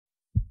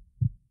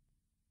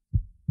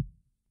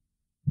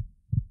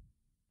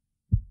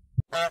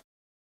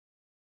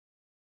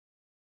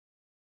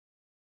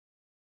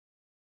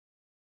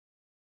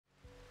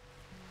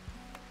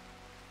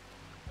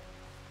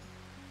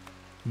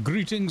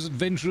Greetings,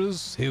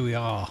 adventurers. Here we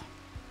are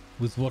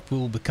with what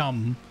will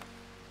become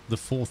the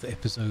 4th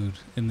episode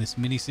in this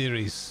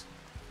mini-series.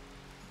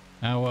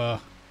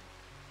 Our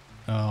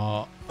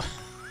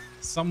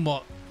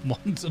somewhat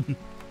wanton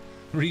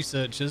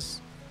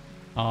researchers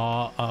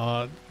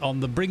are on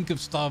the brink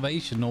of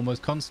starvation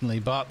almost constantly,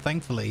 but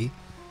thankfully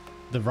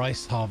the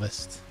rice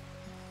harvest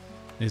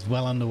is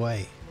well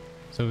underway,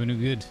 so we're doing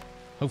good.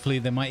 Hopefully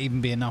there might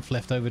even be enough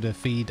left over to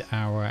feed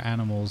our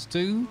animals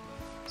too,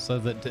 so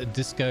that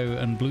Disco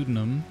and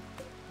Bludenham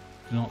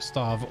do not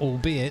starve,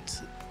 albeit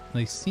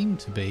they seem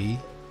to be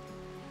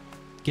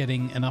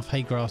getting enough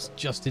hay grass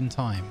just in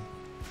time.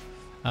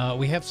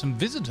 We have some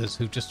visitors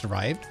who've just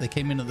arrived. They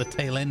came in at the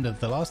tail end of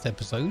the last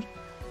episode,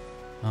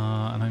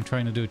 and I'm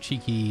trying to do a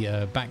cheeky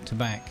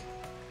back-to-back.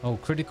 Oh,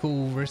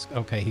 critical risk.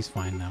 Okay, he's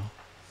fine now.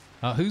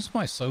 Who's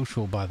my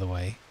social, by the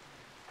way?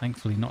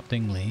 Thankfully not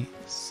Dingley.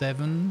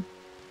 7,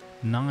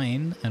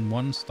 9, and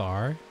 1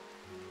 star.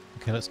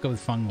 Okay, let's go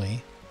with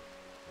Fungly.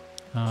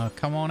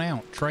 Come on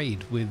out,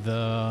 trade with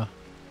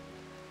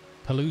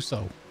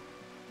Peluso.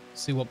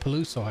 See what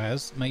Peluso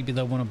has. Maybe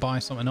they'll want to buy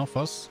something off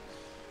us.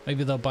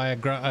 Maybe they'll buy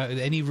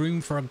any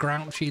room for a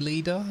grouchy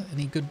leader.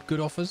 Any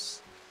good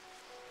offers?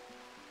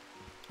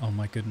 Oh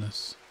my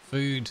goodness,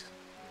 food.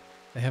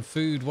 They have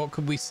food. What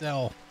could we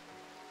sell?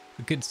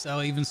 We could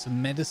sell even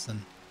some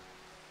medicine.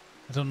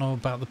 I don't know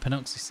about the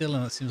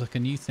penoxycyllin. That seems like a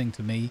new thing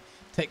to me.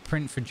 Tech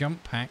print for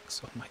jump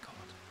packs. Oh my god.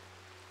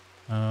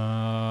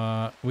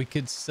 We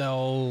could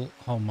sell...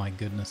 Oh my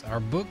goodness. Our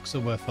books are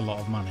worth a lot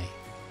of money.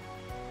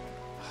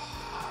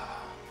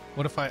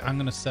 What if I'm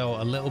going to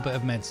sell a little bit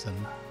of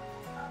medicine?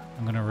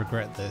 I'm going to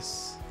regret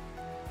this.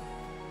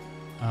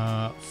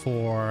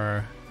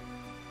 For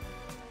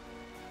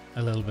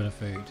a little bit of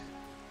food.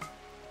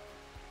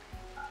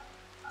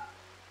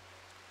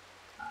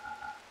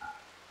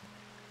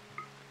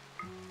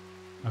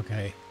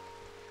 Okay.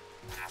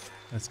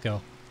 Let's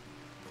go.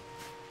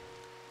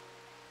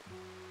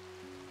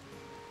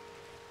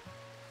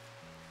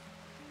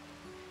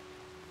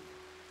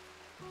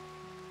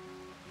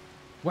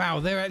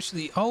 Wow, they're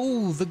actually...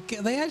 Oh,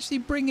 they actually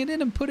bring it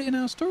in and put it in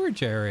our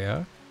storage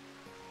area.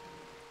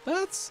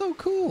 That's so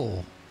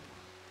cool.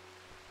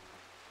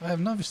 I have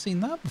never seen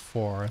that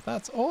before.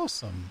 That's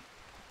awesome.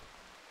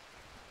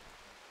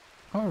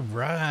 All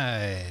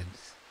right.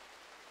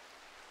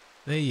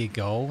 There you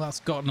go. That's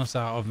gotten us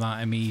out of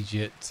that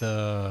immediate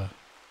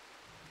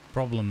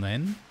problem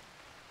then.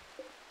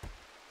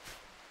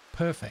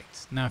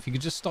 Perfect. Now, if you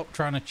could just stop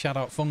trying to chat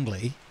out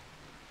Fungly,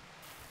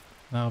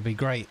 that would be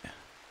great.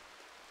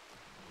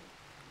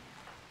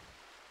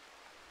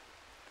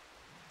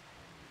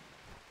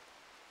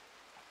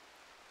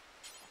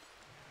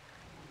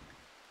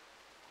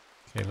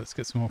 Okay, let's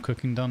get some more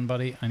cooking done,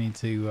 buddy. I need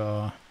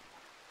to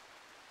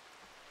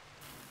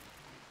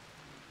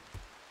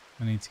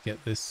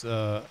get this,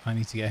 I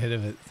need to get ahead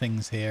of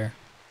things here.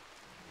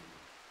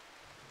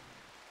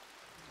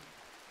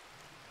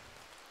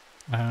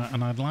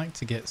 And I'd like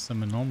to get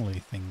some anomaly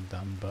thing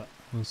done, but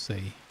we'll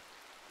see.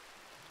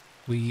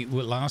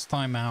 Last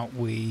time out,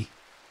 we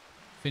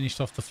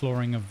finished off the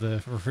flooring of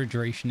the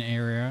refrigeration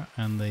area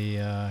and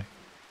the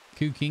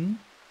cooking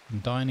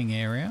and dining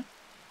area.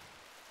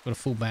 Got a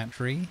full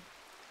battery.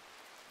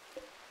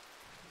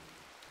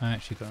 I'm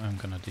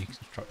going to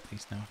deconstruct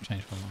these now. I've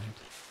changed my mind.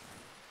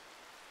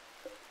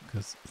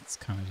 Because it's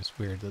kind of just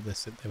weird that they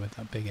sit there with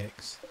that big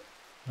X.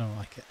 I don't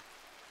like it.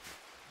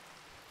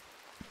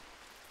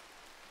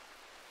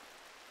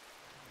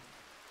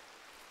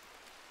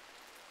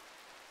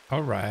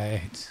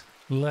 Alright.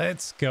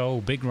 Let's go.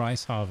 Big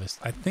rice harvest.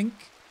 I think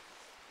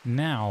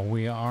now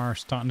we are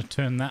starting to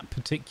turn that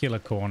particular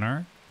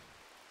corner.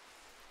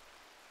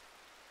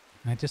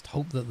 I just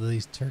hope that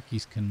these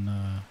turkeys can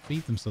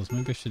feed themselves.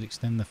 Maybe I should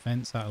extend the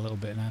fence out a little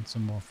bit and add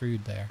some more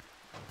food there.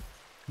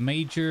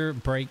 Major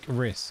break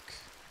risk.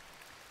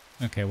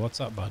 Okay,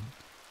 what's up, bud?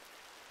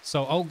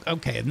 So, oh,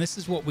 okay, and this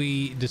is what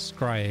we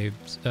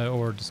described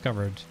or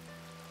discovered.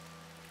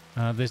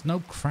 There's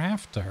no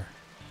crafter.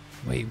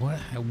 Wait, what?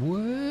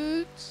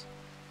 What?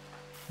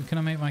 When can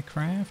I make my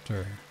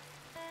crafter?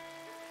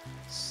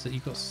 So you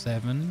got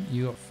 7,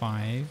 you got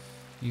 5,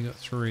 you got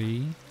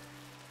 3.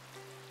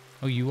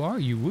 Oh, you are?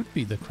 You would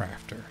be the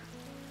crafter.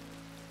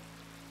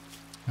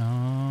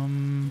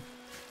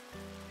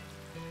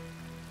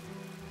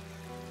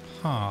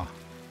 Huh.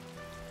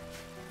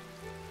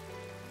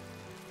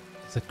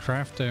 It's a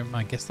crafter.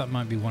 I guess that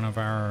might be one of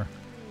our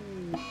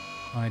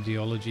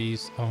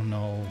ideologies. Oh,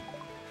 no.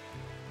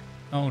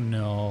 Oh,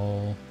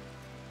 no.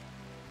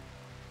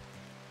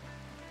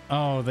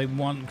 Oh, they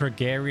want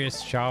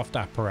gregarious shaft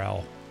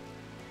apparel.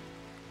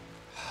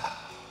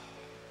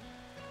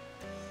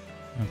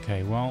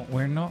 Okay, well,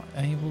 we're not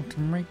able to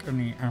make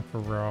any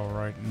apparel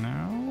right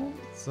now,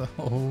 so...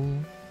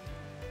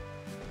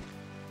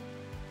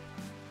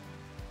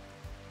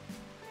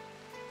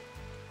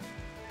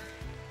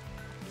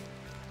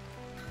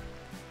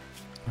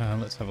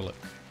 let's have a look.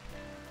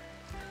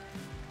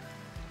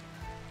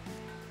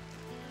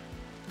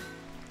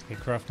 Okay,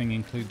 crafting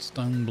includes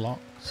stone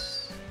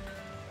blocks.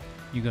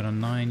 You got a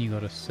 9, you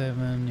got a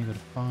 7, you got a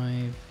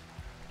 5.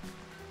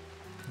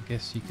 I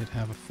guess you could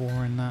have a 4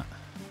 in that.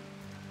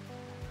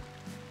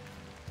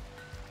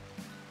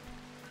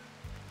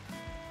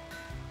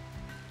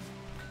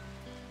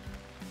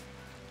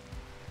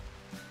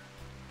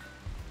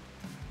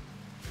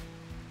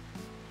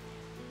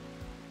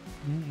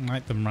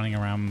 Like them running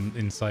around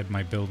inside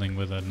my building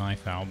with a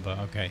knife out, but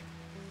okay.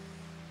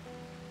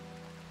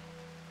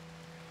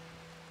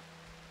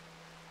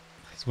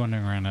 He's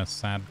wandering around our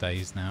sad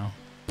days now.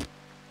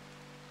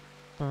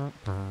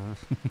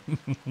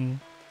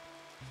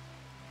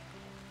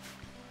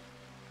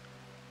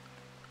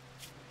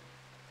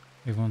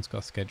 Everyone's got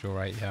a schedule,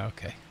 right? Yeah,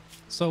 okay.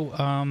 So,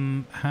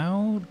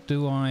 how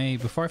do I,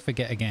 before I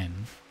forget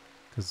again,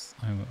 because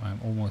I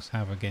almost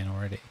have again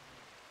already.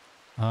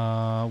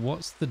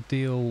 What's the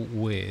deal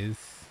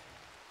with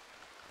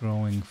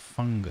growing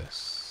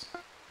fungus?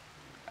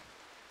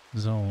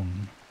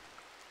 Zone.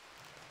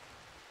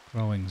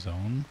 Growing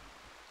zone.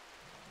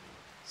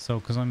 So,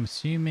 because I'm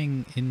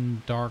assuming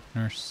in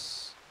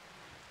darkness,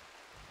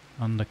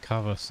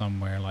 undercover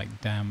somewhere, like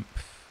damp.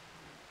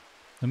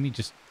 Let me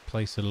just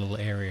place a little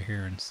area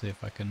here and see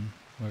if I can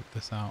work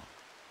this out.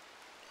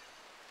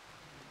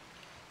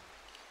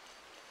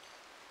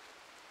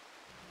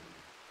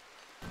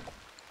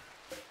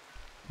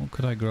 What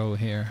could I grow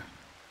here?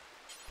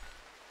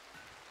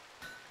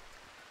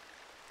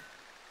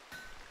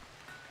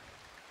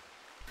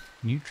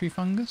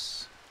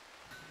 Nutrifungus?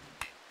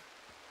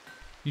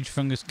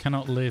 Nutrifungus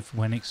cannot live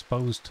when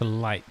exposed to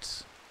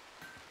light.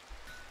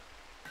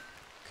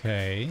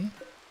 Okay.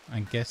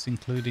 I guess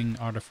including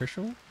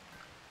artificial?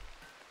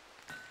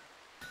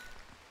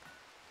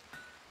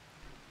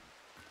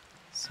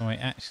 So I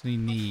actually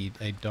need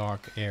a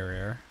dark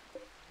area.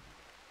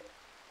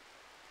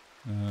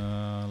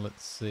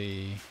 Let's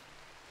see.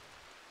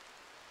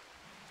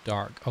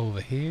 Dark over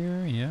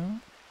here, yeah.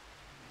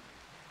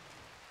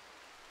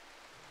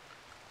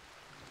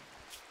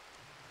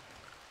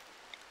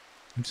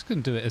 I'm just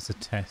gonna do it as a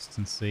test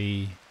and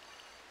see.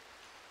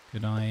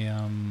 Could I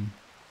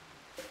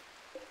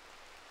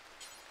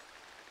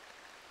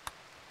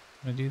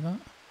do that?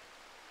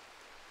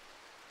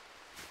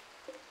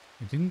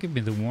 It didn't give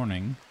me the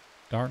warning.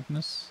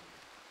 Darkness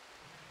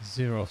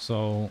 0,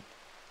 so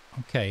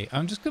okay,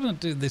 I'm just gonna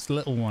do this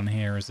little one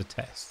here as a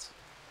test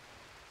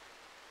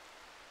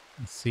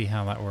and see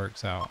how that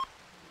works out.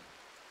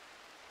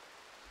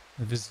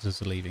 The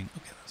visitors are leaving.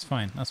 Okay, that's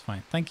fine, that's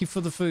fine. Thank you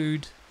for the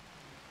food.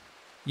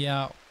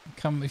 Yeah,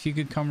 come if you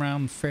could come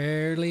around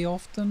fairly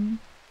often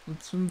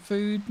with some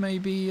food,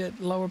 maybe at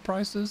lower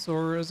prices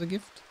or as a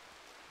gift.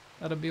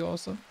 That'd be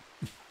awesome.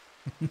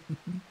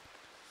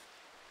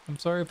 I'm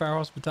sorry if our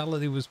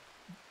hospitality was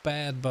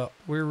bad, but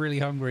we're really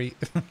hungry.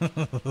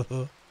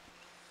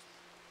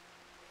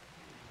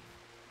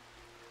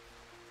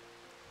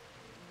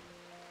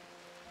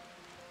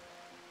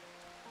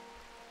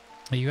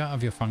 Are you out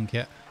of your funk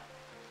yet?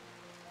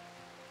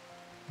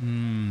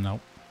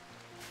 Nope.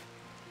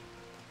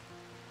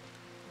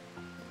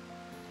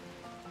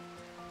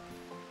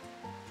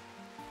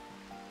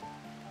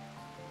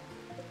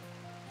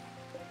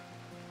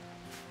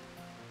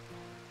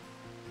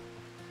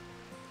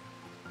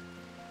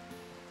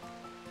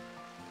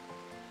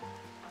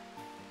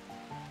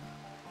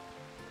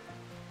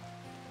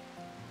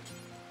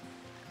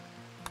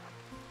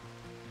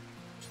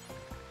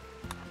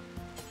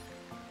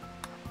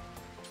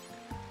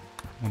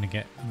 I want to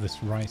get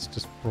this rice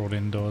just brought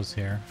indoors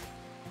here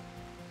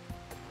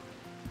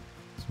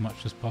as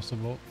much as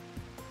possible.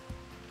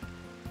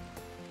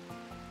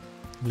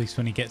 At least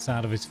when he gets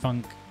out of his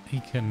funk, he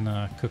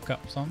can cook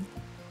up some.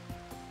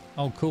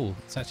 Oh, cool.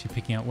 It's actually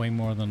picking out way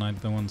more than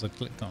the ones I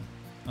clicked on.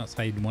 That's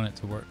how you'd want it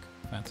to work.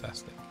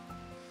 Fantastic.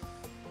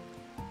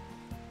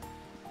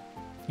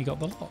 He got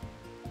the lot.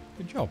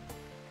 Good job.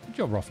 Good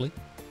job, Roughly.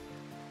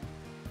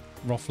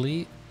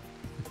 Roughly,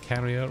 the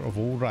carrier of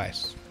all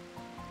rice.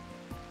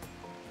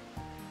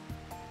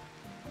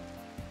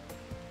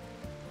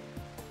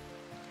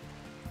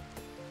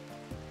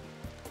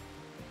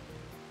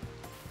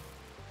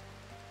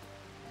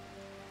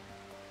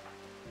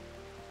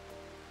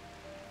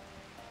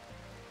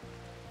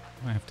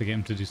 I have to get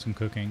him to do some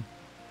cooking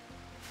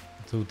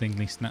until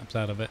Dingley snaps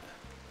out of it.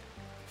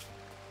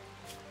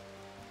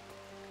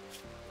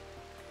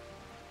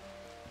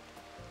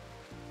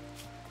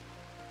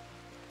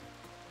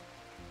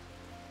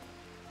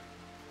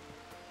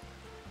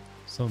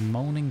 So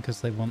moaning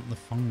because they want the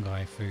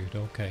fungi food.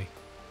 Okay.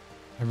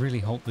 I really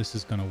hope this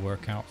is going to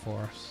work out for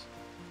us.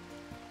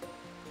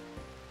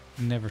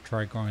 Never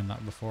tried growing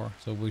that before,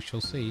 so we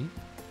shall see.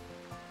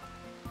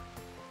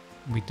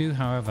 We do,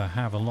 however,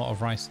 have a lot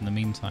of rice in the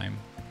meantime,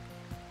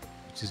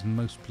 which is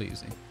most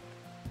pleasing.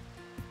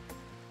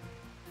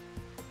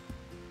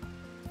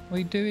 What are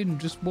you doing?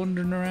 Just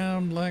wandering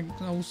around like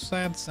an old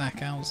sad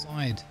sack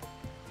outside.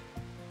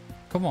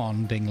 Come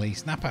on, Dingley,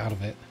 snap out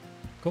of it.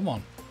 Come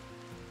on.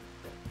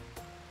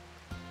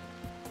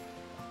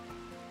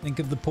 Think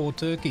of the poor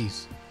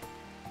turkeys.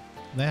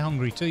 They're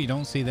hungry too. You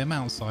don't see them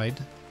outside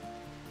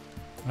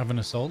having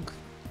a sulk.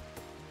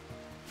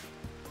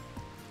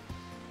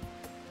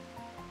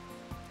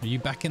 Are you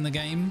back in the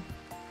game?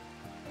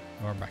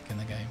 Or back in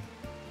the game?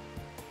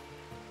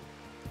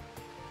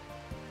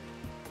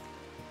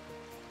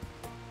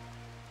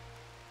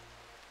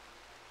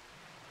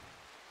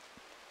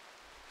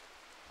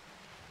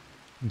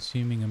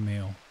 Consuming a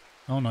meal.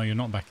 Oh no, you're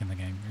not back in the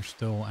game. You're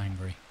still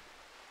angry.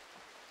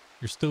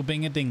 You're still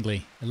being a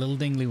dingly. A little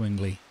dingly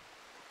wingly.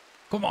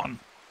 Come on!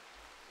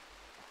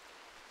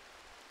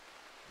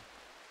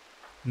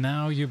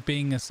 Now you're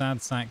being a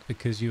sad sack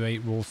because you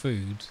ate raw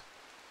food.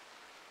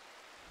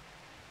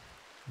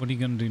 What are you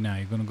going to do now?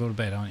 You're going to go to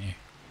bed, aren't you?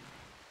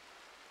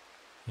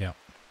 Yep.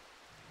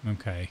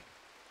 Okay.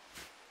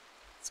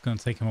 It's going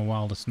to take him a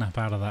while to snap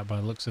out of that by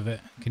the looks of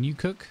it. Can you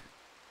cook?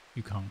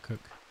 You can't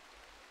cook.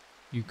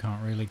 You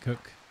can't really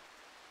cook.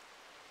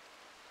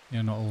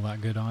 You're not all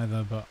that good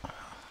either, but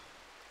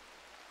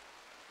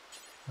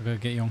I've got to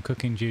get you on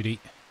cooking duty.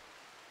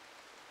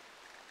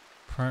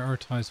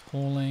 Prioritize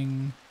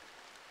hauling.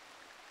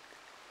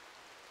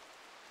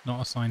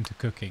 Not assigned to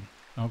cooking.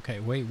 Okay,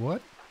 wait,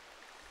 what?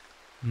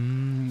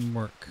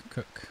 Work,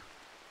 cook.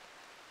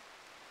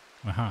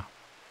 Aha.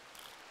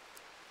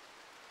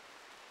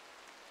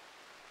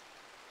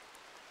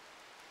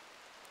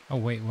 Oh,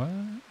 wait, what?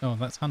 Oh,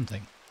 that's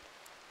hunting.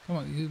 Come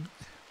on, you...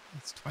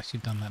 It's twice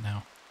you've done that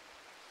now.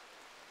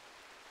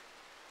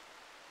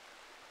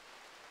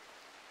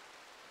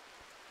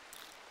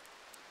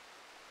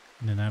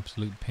 In an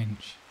absolute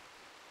pinch.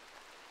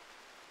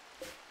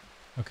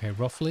 Okay,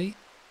 roughly.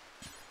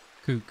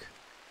 Cook.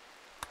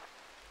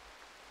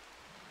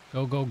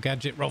 Go, go,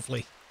 gadget,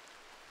 roughly.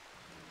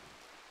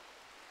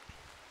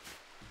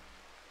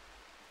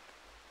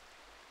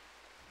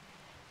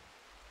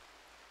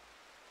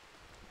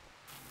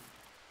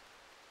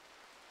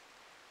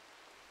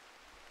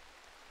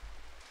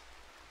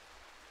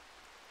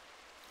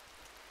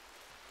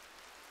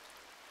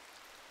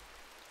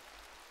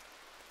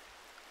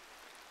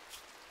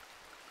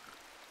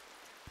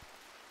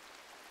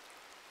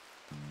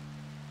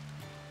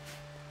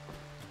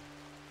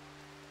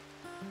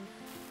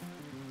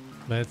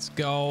 Let's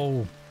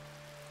go.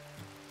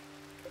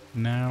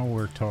 Now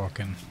we're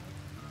talking.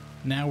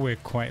 Now we're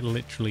quite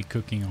literally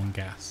cooking on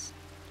gas.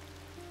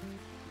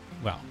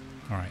 Well,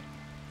 alright.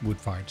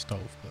 Wood-fired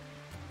stove, but...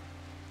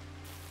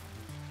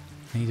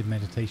 Need a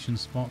meditation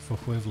spot for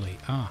Whivley.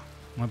 Ah,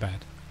 my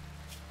bad.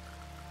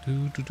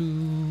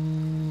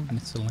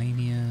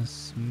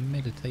 Miscellaneous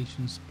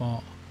meditation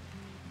spot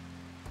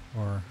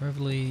for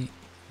Whivley.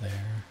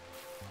 There.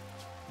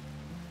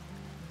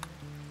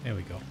 There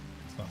we go.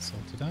 So that's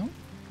sorted out.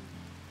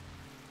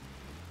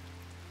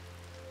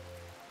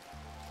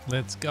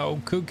 Let's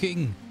go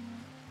cooking.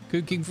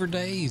 Cooking for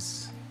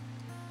days.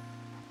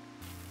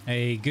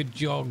 Hey, good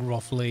jog,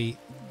 roughly.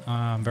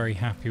 I'm very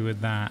happy with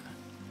that.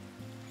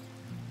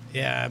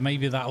 Yeah,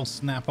 maybe that'll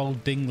snap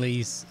old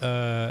Dingley's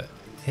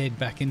head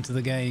back into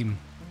the game.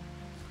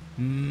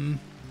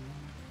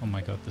 Oh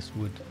my god, this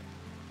wood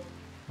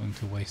going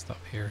to waste up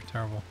here.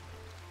 Terrible.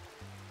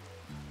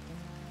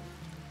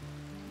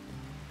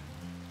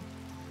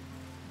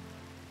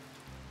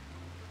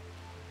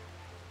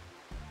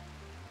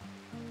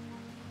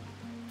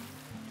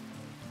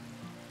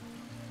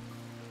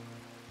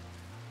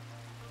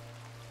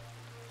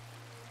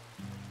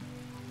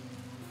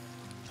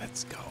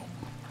 Let's go.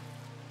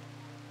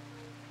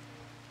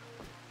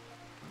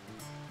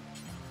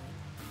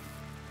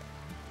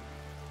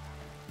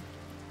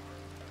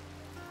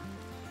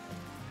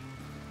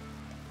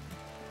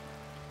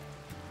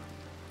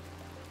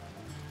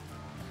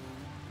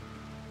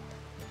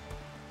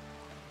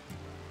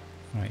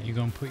 Right, you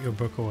go and put your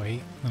book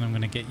away, then I'm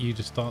going to get you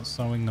to start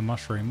sowing the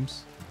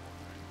mushrooms.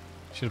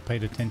 Should have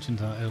paid attention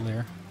to that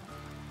earlier.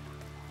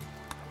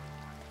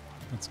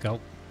 Let's go.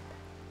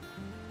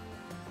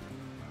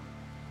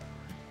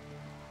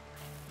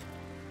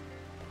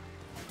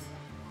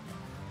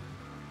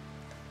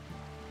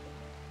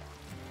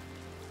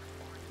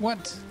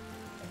 What?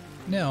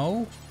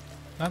 No.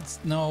 That's...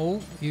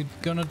 No. You're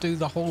gonna do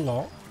the whole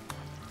lot.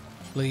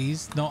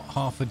 Please. Not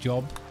half a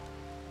job.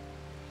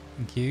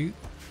 Thank you.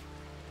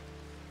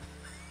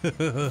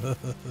 I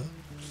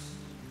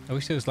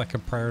wish there was like a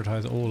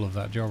prioritize all of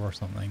that job or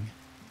something.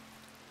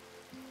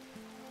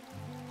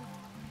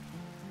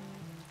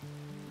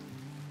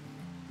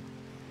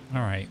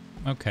 Alright.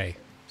 Okay.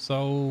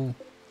 So...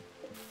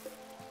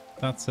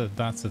 That's a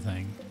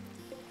thing.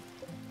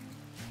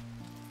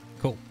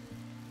 Cool.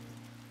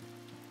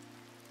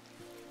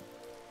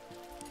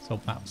 So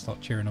that'll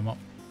start cheering them up.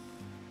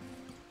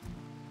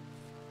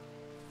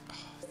 Oh,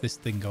 if this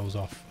thing goes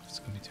off, it's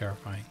going to be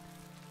terrifying.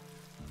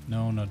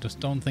 No, no, just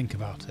don't think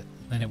about it.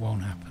 Then it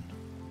won't happen.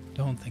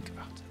 Don't think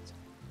about it.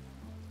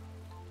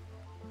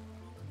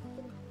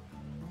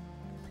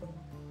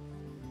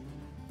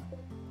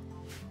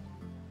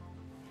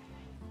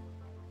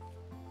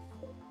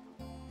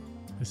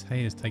 This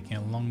hay is taking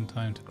a long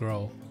time to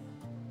grow.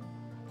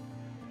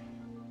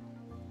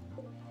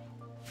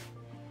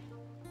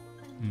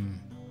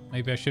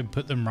 Maybe I should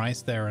put them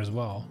rice there as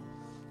well.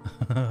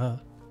 A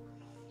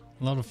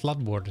lot of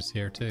floodwaters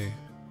here too.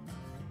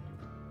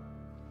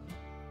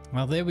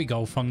 Well, there we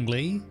go,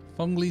 Fungly.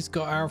 Fungly's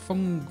got our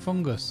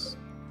fungus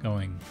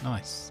going.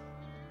 Nice.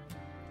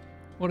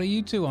 What are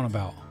you two on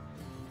about?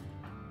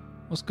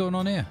 What's going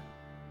on here?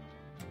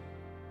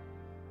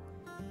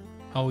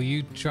 Oh, are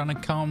you trying to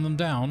calm them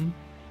down?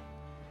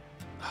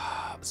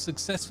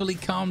 Successfully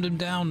calmed him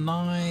down.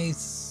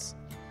 Nice.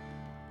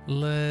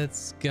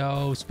 Let's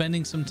go.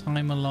 Spending some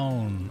time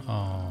alone.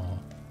 Oh.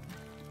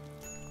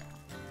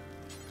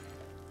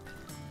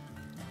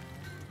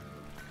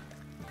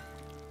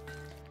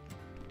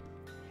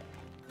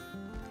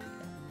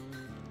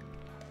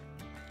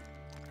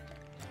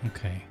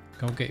 Okay,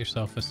 go get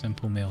yourself a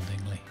simple meal,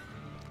 Dingley.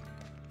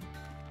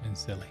 Been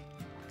silly.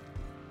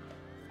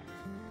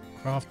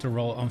 Craft a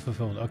role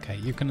unfulfilled. Okay,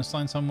 you can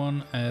assign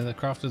someone the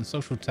craft and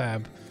social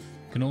tab.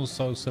 You can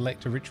also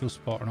select a ritual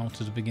spot and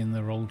alter to begin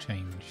the role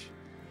change.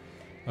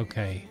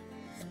 Okay.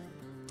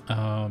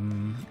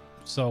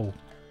 So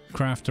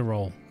craft a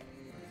role.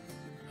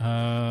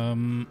 I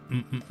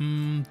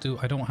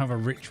don't have a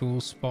ritual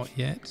spot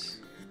yet.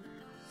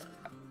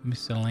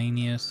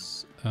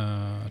 Miscellaneous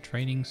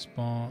trading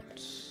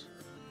spot.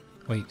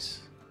 Wait.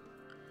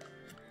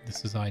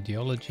 This is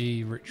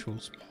ideology, ritual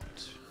spot.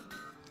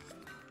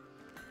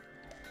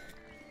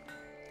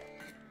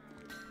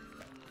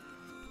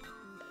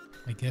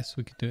 I guess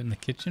we could do it in the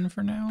kitchen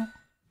for now.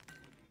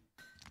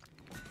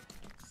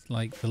 It's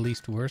like the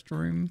least worst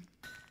room.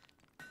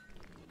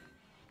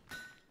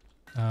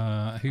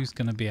 Who's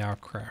gonna be our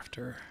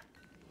crafter?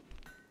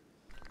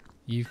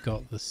 You've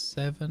got the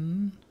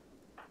 7.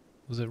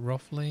 Was it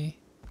roughly?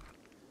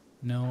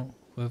 No,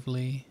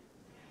 Wively.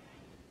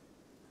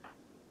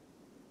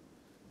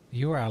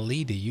 You're our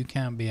leader. You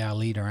can't be our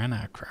leader and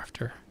our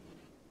crafter.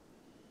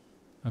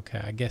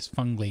 Okay, I guess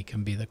Fungly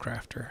can be the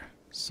crafter.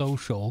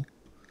 Social.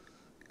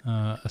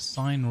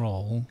 Assign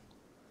role.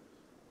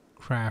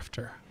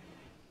 Crafter.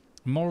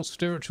 Moral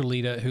spiritual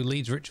leader who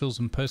leads rituals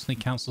and personally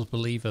counsels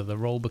believer. The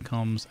role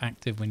becomes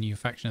active when you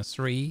faction of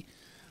 3.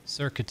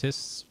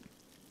 Circuitists.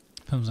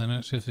 Comes in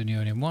active when you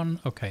only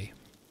 1. Okay.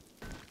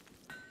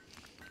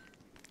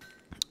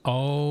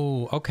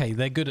 Oh, okay.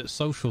 They're good at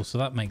social, so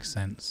that makes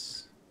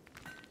sense.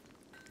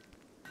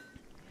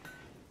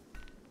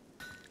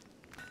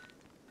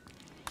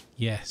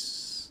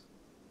 Yes.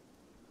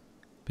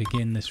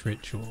 Begin this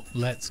ritual.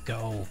 Let's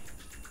go.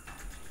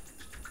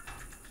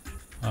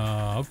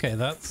 Okay,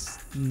 that's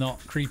not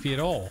creepy at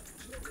all.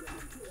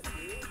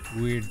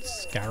 Weird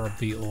scarab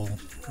beetle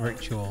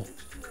ritual.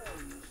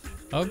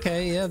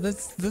 Okay, yeah,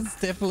 that's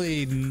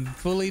definitely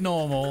fully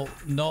normal.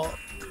 Not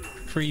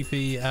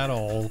creepy at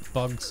all.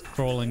 Bugs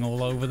crawling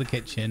all over the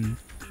kitchen.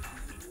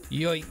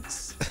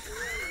 Yikes.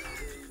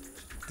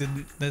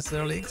 Didn't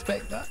necessarily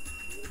expect that.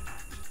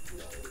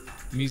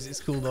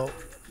 Music's cool though.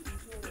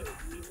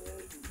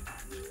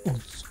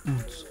 Oots,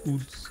 oots,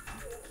 oots.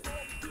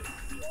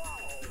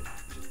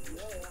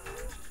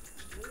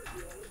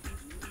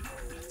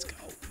 Let's go.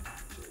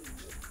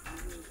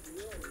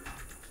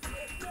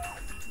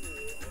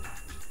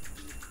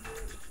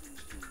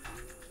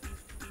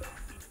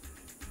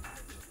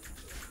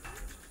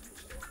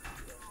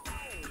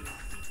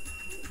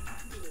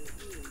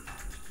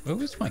 Where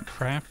was my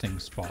crafting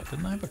spot?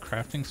 Didn't I have a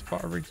crafting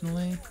spot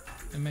originally?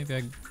 And maybe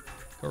I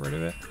got rid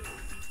of it.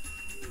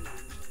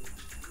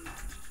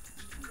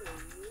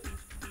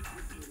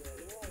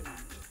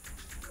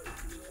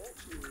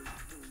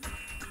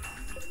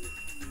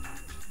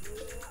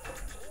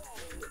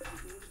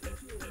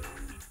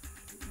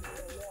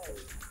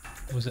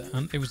 Was it?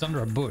 It was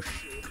under a bush.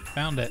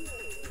 Found it.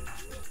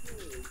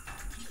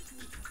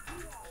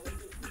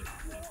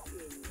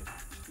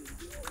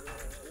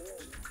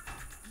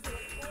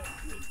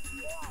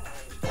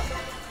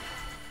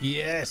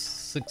 Yes,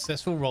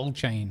 successful role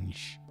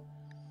change.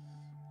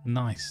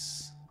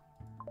 Nice.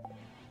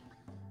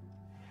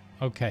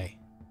 Okay,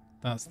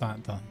 that's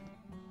that done.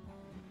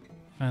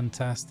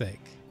 Fantastic.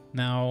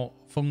 Now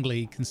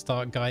Fungly can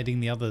start guiding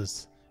the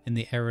others in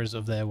the errors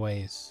of their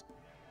ways.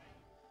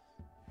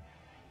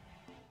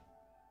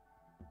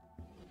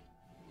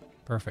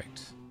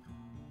 Perfect.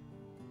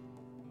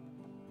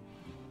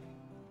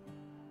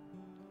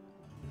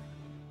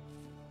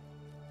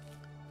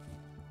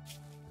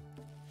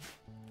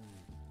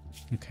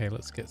 Okay,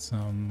 let's get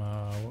some,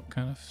 what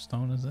kind of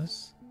stone is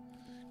this?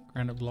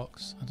 Granite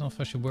blocks. I don't know if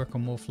I should work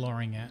on more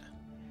flooring yet.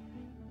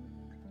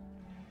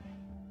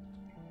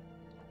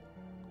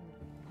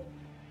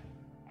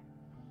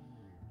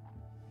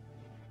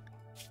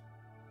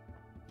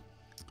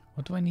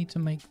 What do I need to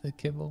make the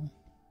kibble?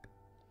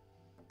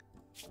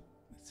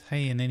 It's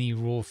hay and any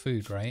raw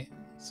food, right?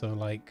 So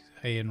like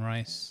hay and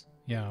rice.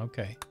 Yeah,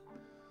 okay.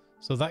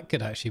 So that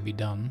could actually be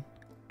done.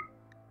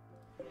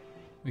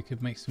 We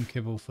could make some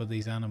kibble for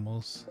these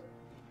animals.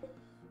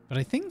 But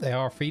I think they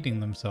are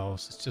feeding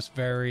themselves. It's just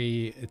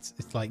very... It's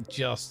like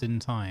just in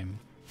time.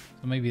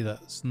 So maybe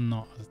that's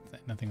not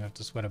nothing I have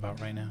to sweat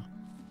about right now.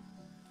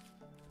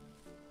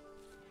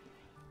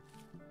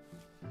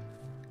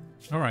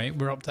 Alright,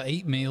 we're up to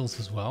 8 meals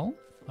as well.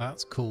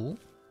 That's cool.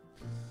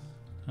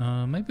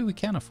 Maybe we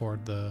can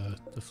afford the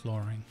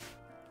flooring.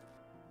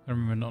 I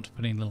remember not to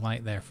put any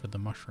light there for the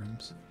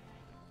mushrooms.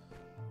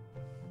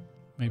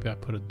 Maybe I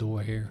put a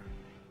door here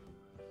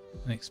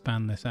and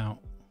expand this out.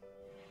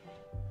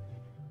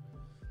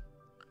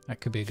 That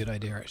could be a good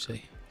idea,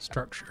 actually.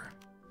 Structure.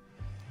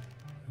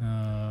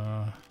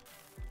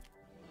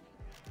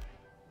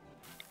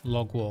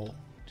 Log wall,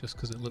 just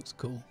because it looks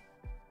cool.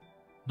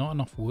 Not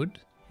enough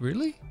wood?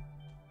 Really?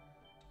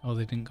 Oh,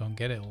 they didn't go and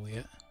get it all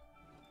yet.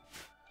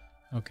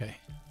 Okay.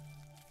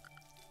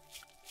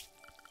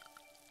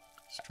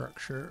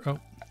 Structure. Oh,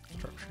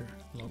 structure.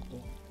 Log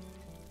wall.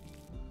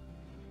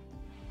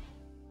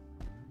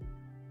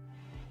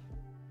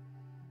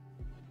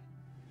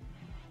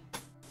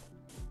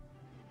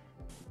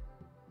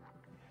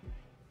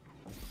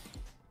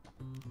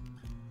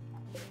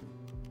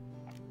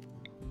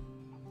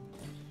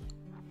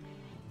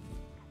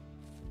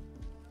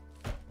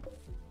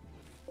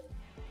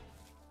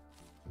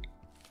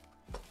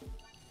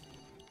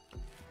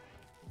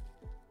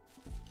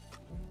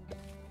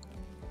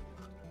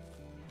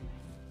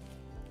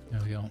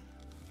 There we go.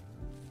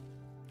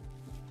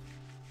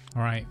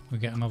 Alright, we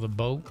get another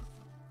bow.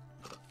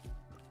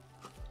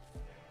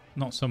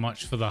 Not so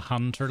much for the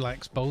hunter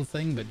lax bow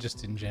thing, but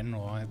just in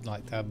general, I'd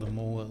like to have them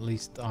all at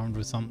least armed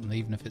with something,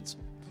 even if it's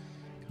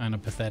kind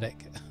of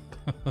pathetic.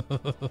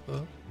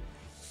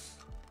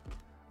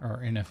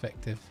 Or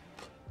ineffective.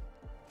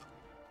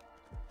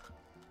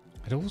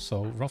 I'd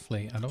also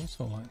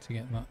like to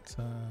get that...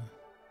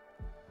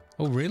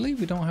 Oh really?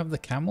 We don't have the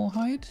camel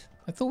hide?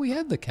 I thought we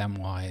had the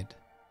camel hide.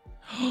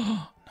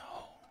 No.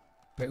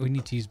 But we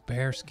need to use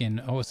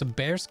bearskin. Oh, it's a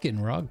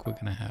bearskin rug we're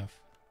gonna have.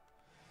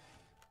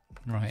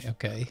 Right,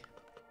 okay.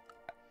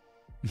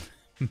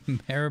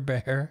 Bear.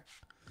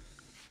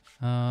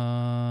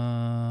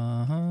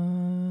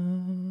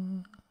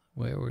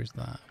 Where was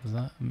that? Was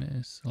that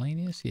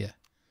miscellaneous? Yeah.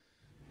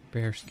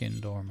 Bearskin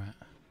doormat.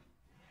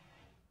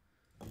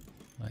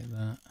 Like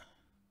that.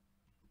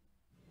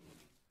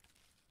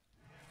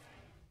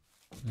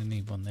 We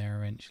need one there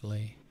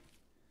eventually.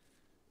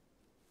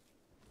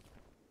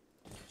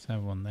 Let's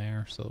have one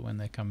there so that when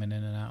they're coming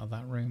in and out of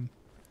that room.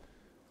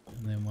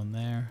 And then one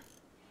there.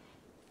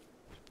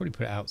 Should probably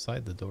put it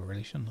outside the door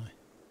really, shouldn't I?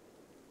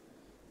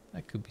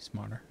 That could be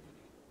smarter.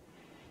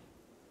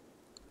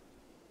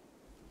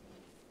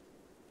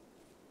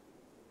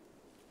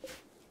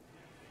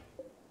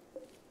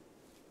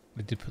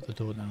 I did put the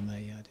door down there,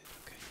 yeah I did.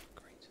 Okay,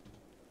 great.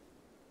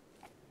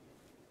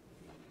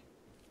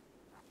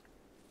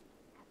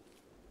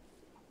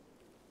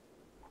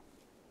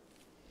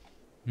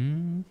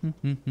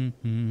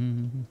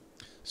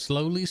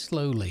 Slowly,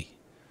 slowly.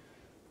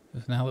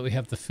 Now that we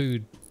have the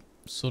food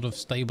sort of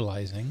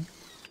stabilizing.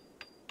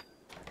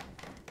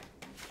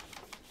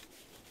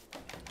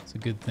 It's a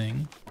good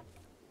thing.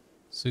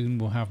 Soon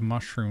we'll have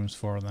mushrooms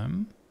for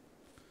them.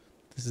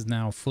 This is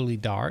now fully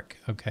dark.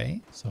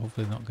 Okay, so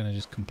hopefully they're not going to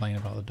just complain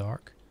about the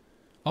dark.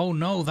 Oh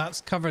no, that's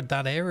covered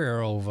that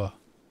area over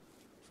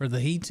for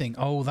the heating.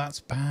 Oh, that's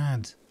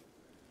bad.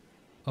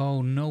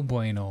 Oh, no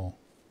bueno.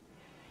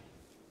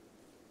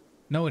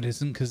 No, it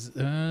isn't, because,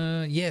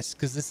 yes,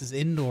 because this is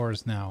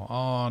indoors now.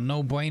 Oh,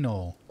 no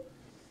bueno.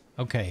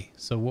 Okay,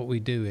 so what we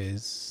do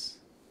is...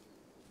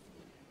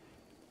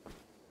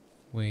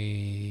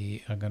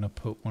 we are going to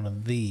put one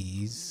of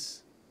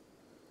these.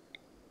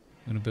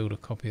 I'm going to build a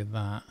copy of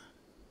that.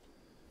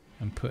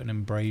 And put an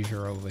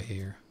embrasure over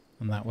here.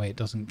 And that way it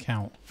doesn't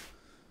count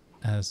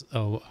as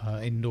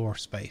indoor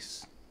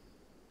space.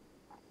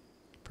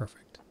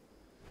 Perfect.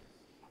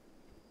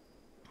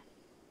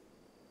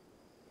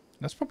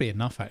 That's probably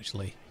enough,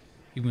 actually.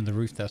 Even with the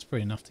roof, that's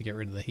probably enough to get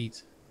rid of the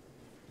heat.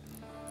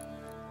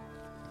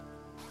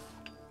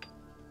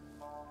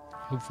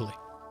 Hopefully.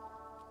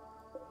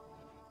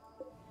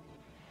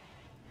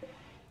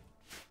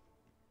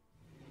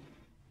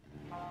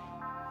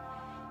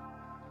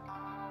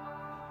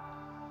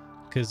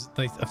 Because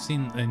I've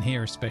seen in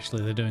here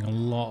especially, they're doing a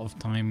lot of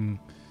time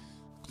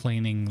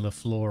cleaning the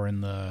floor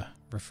and the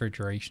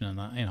refrigeration and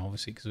that. You know,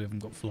 obviously because we haven't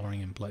got flooring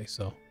in place,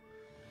 so...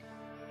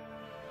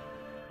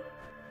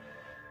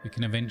 we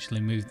can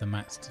eventually move the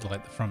mats to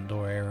like the front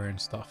door area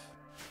and stuff.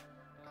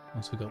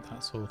 Once we got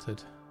that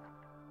sorted.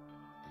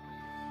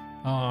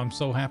 Oh, I'm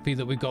so happy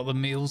that we got the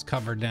meals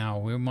covered now.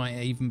 We might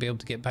even be able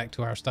to get back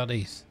to our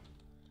studies.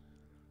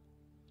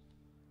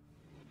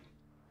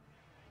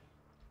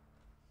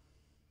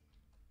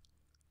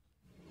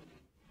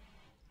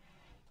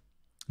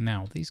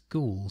 Now, these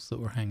ghouls that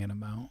were hanging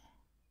about.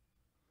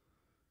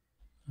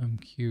 I'm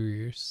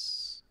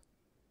curious.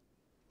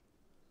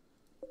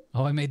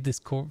 Oh, I made this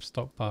corpse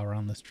stockpile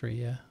around this tree,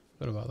 yeah.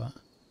 Forgot about that.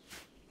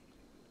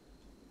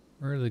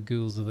 Where are the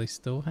ghouls? Are they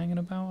still hanging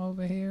about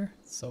over here?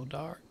 It's so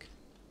dark.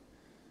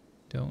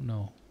 Don't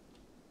know.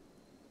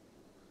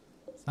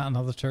 Is that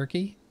another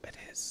turkey? It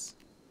is.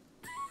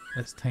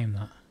 Let's tame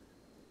that.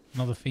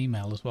 Another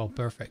female as well.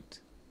 Perfect.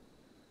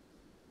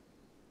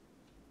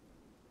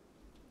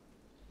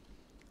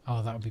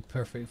 Oh, that would be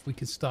perfect. If we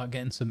could start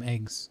getting some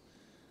eggs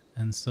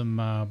and some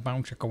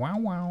bow chicka wow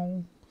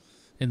wow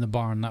in the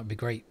barn, that'd be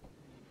great.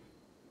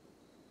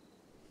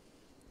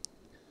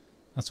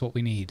 That's what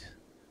we need.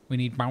 We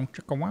need wow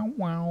chicka wow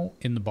wow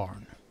in the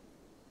barn.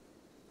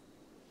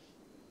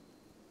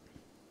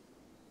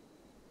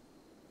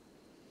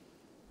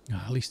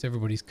 At least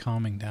everybody's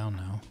calming down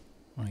now.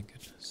 My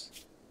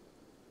goodness.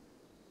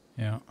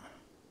 Yeah.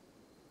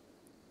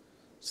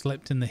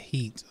 Slept in the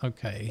heat.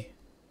 Okay.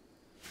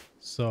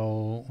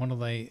 So, what are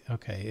they?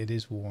 Okay, it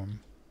is warm.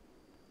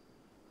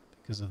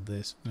 Because of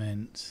this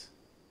vent.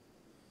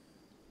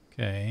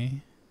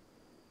 Okay.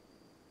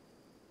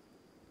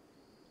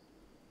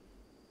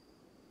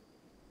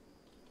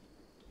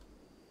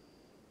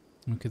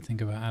 We could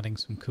think about adding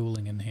some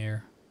cooling in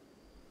here.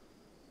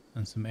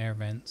 And some air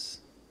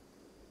vents.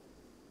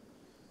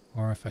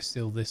 Or if I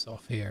seal this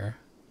off here.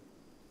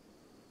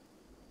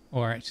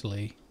 Or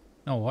actually...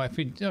 No, what if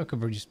we could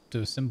probably just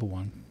do a simple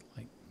one.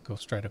 Like, go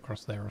straight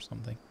across there or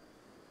something.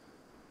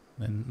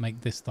 Then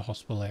make this the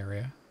hospital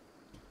area.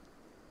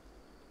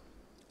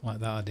 Like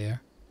that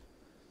idea.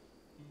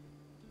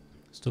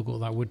 Still got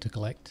that wood to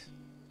collect.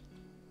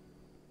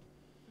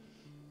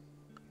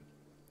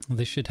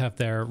 This should have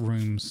their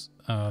rooms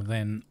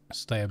then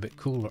stay a bit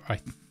cooler. I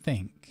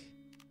think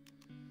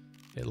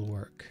it'll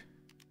work.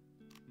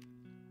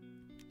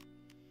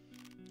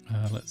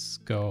 Let's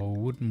go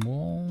wooden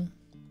wall.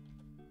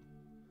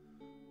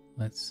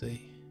 Let's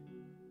see.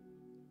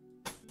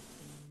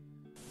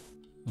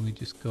 We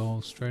just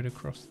go straight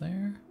across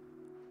there.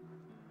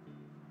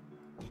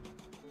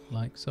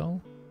 Like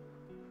so.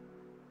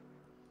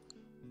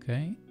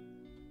 Okay.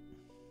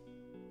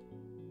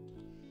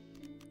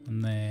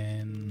 And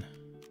then...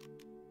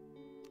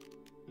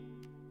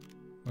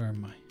 Where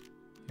am I?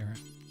 Here.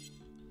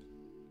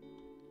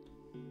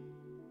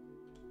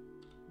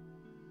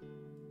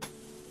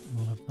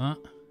 We'll have that.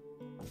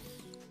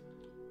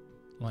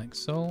 Like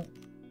so.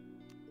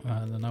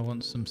 Then I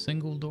want some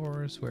single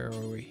doors. Where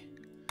are we?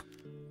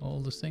 All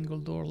the single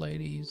door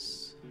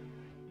ladies.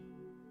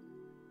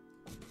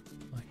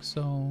 Like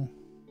so.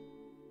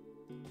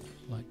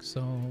 Like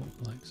so.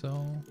 Like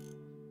so.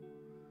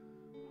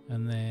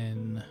 And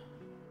then...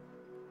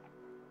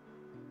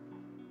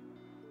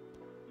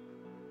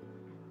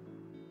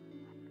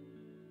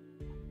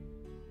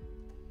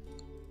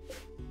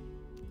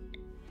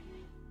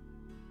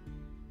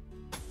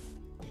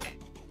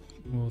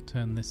 we'll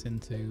turn this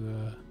into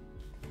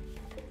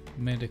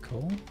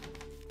medical.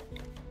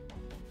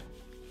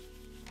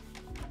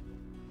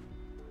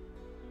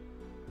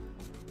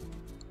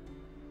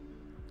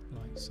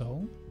 Like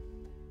so.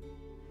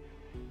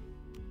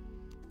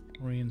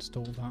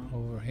 Reinstall that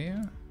over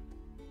here.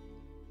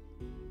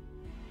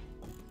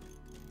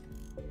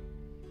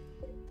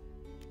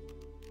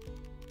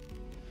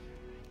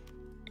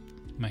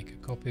 Make a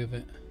copy of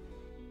it.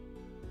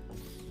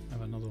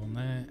 Have another one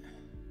there.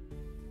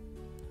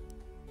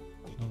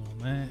 Another one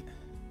there.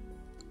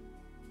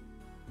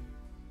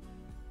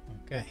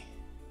 Okay.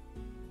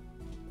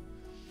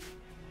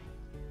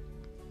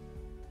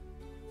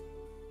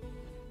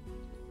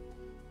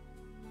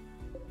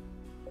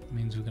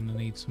 Means we're going to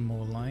need some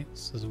more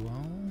lights as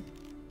well.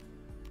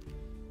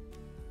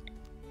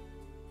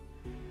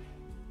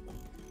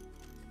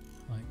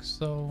 Like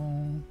so.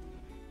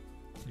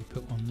 We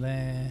put one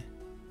there.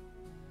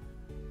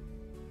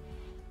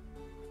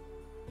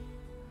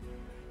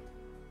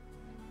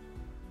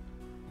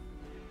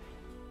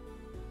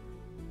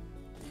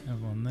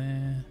 Have one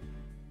there.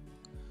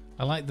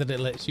 I like that it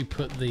lets you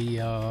put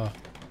the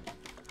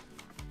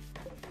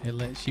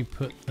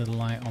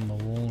light on the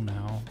wall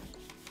now.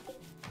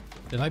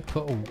 Did I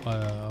put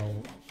a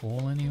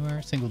wall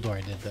anywhere? Single door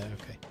I did there,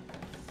 okay.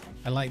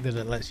 I like that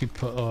it lets you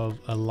put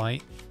a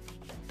light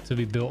to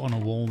be built on a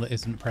wall that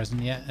isn't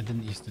present yet. I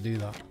didn't used to do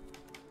that,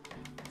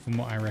 from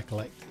what I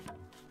recollect.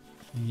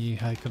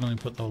 I could only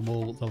put the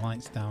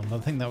lights down, but I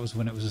think that was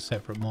when it was a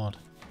separate mod.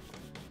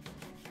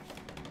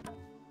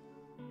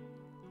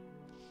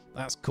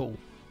 That's cool.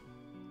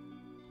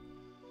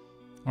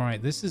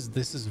 Alright, this is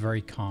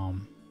very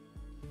calm.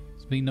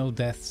 There's been no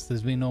deaths,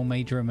 there's been no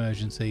major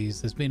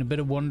emergencies, there's been a bit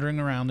of wandering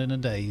around in a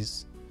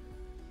daze.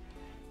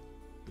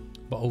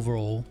 But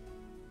overall,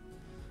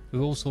 we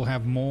also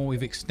have more,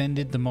 we've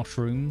extended the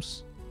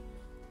mushrooms.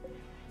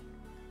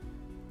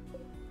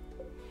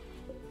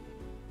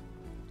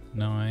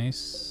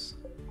 Nice.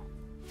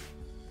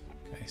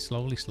 Okay,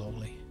 slowly,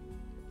 slowly.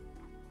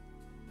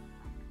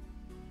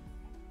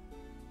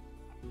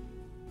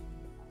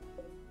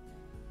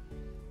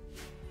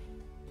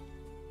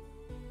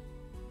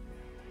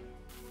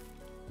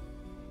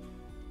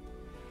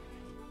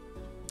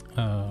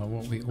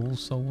 What we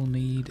also will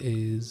need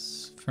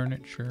is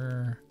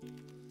furniture.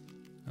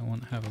 I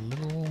want to have a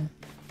little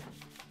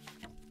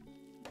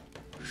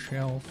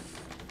shelf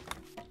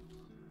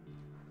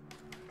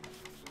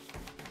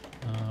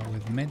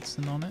with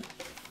medicine on it.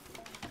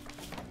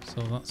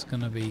 So that's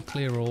going to be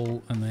clear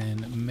all, and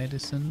then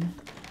medicine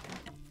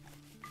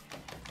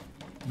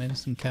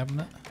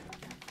cabinet.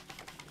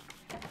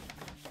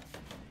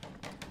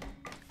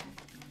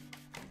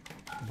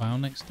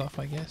 Bionic stuff,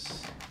 I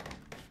guess.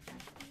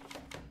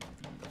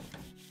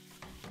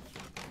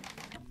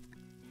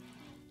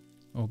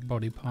 Or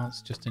body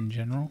parts just in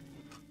general.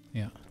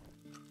 Yeah.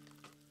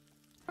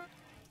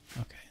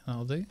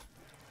 That'll do.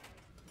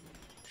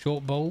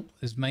 Short bow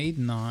is made.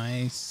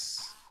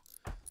 Nice.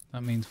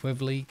 That means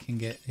Webley can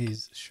get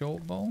his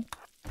short bow.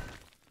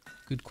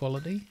 Good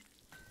quality.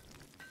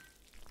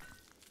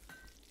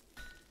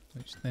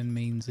 Which then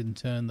means in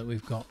turn that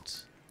we've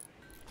got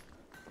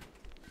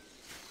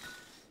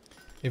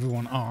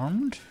everyone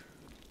armed.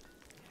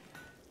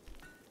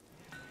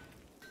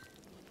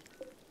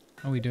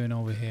 How are we doing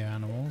over here,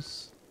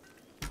 animals?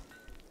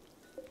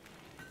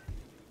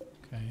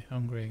 Okay,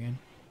 hungry again.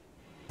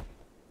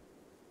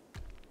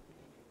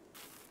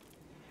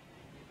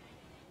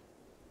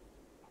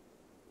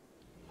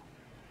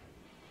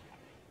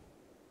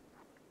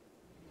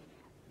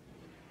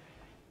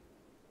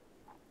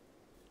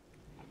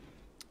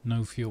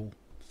 No fuel.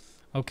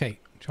 Okay,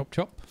 chop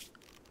chop.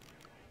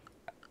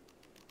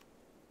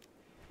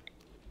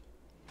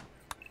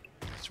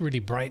 It's really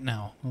bright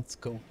now. Let's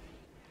go.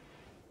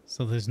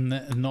 So there's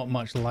not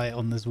much light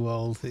on this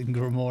world in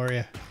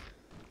Grimoria.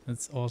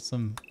 That's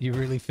awesome. You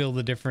really feel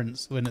the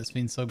difference when it's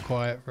been so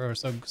quiet for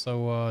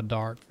so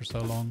dark for so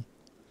long.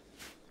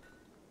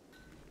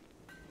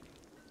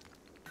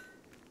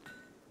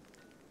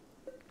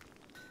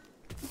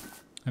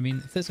 I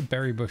mean, if there's a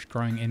berry bush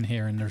growing in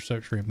here in the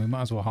research room, we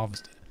might as well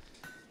harvest it.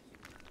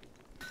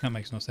 That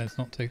makes no sense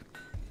not to.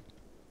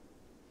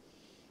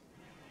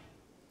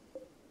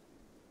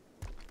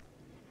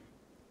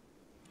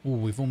 Oh,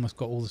 we've almost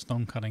got all the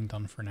stone cutting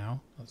done for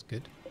now. That's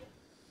good.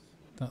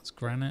 That's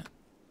granite.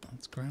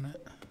 That's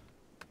granite.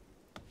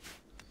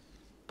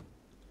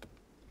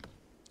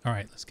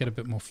 Alright, let's get a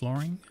bit more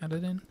flooring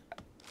added in.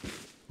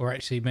 Or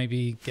actually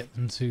maybe get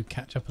them to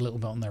catch up a little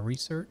bit on their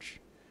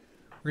research.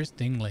 Where's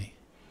Dingley?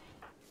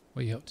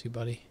 What are you up to,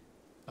 buddy?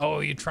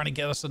 Oh, you're trying to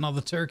get us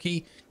another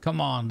turkey? Come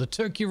on, the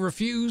turkey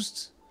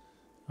refused?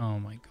 Oh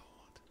my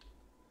god.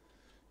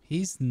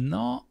 He's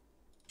not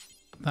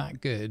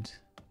that good.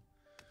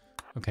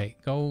 Okay,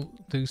 go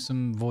do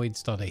some void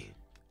study.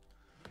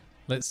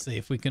 Let's see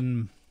if we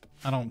can...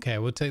 I don't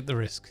care, we'll take the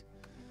risk.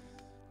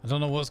 I don't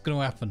know what's going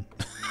to happen.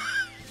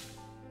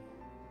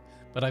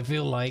 But I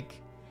feel like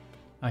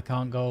I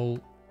can't go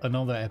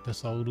another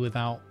episode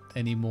without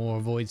any more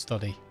void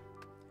study.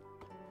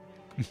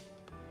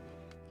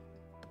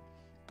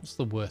 What's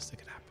the worst that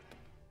could happen?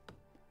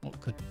 What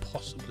could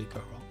possibly go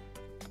wrong?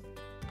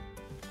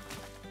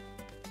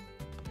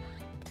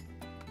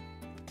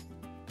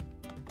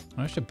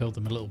 I should build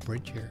them a little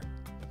bridge here.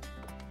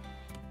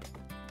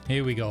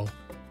 Here we go.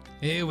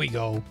 Here we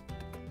go.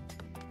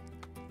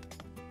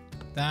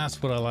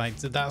 That's what I like.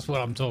 That's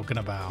what I'm talking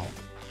about.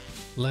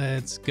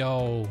 Let's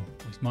go.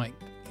 He might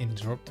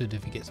interrupt it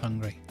if he gets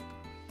hungry.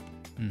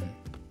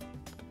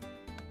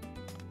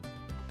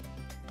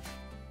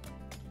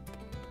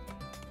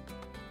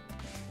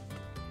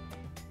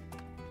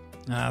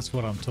 That's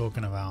what I'm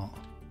talking about.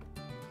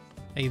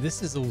 Hey,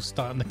 this is all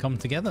starting to come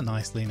together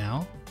nicely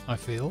now, I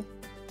feel.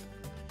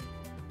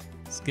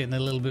 It's getting a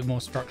little bit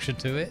more structure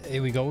to it.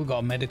 Here we go. We've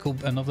got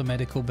another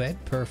medical bed.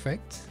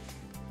 Perfect.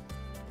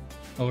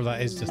 Oh,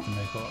 that is just a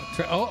medical.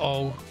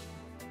 Uh-oh.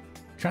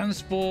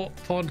 Transport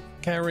pod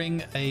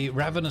carrying a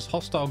ravenous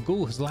hostile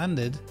ghoul has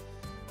landed.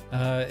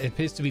 It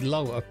appears to be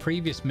Low, a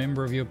previous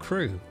member of your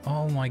crew.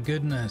 Oh my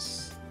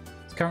goodness.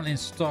 It's currently in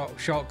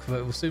shock,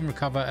 but will soon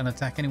recover and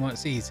attack anyone it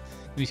sees.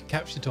 We should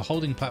capture to a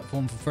holding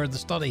platform for further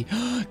study.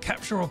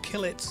 Capture or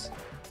kill it.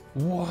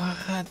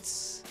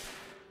 What?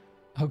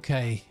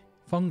 Okay.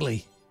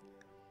 Fungly.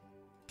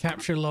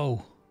 Capture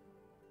Low.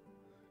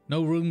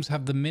 No rooms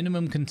have the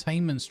minimum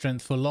containment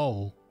strength for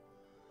Low.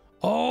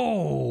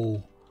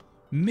 Oh!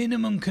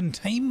 Minimum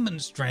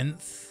containment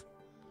strength?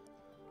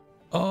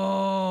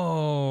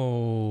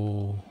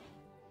 Oh.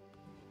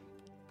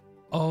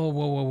 Oh,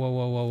 whoa, whoa, whoa,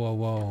 whoa, whoa, whoa,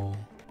 whoa.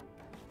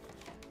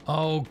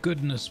 Oh,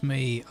 goodness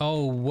me.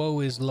 Oh,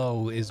 woe is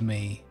low is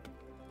me.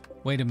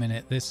 Wait a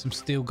minute. There's some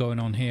steel going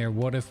on here.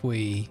 What if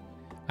we...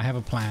 I have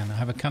a plan. I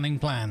have a cunning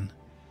plan.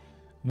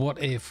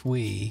 What if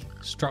we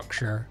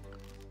structure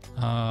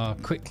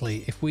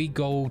quickly? If we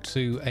go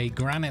to a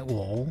granite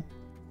wall...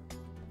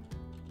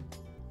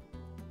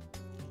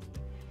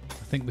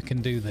 I think we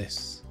can do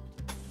this.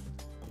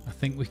 I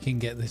think we can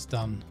get this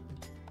done.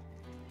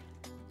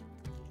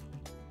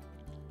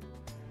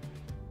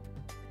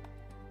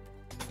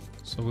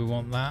 So we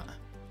want that.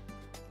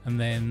 And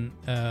then,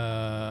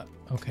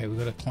 okay, we've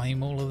got to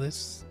claim all of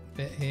this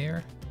bit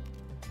here.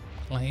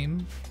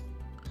 Claim.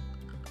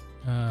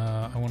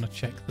 I want to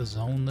check the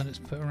zone that it's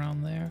put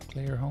around there.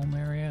 Clear home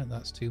area.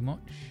 That's too much.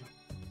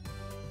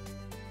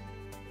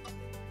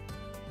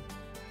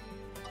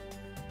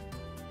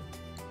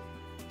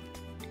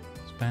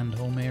 Expand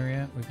home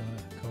area. We're going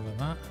to cover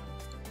that.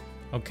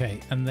 Okay,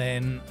 and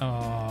then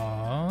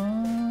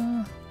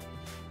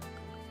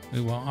we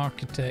want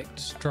architect,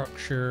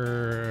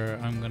 structure.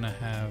 I'm going to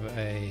have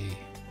a...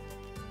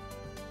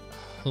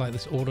 I like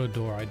this auto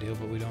door idea,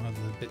 but we don't have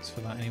the bits for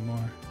that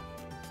anymore.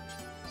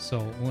 So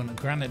we want a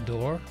granite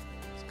door.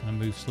 It's going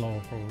to move slower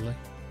probably.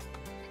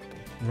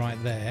 Right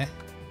there.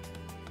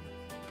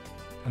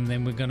 And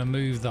then we're going to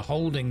move the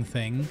holding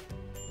thing.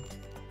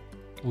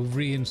 We'll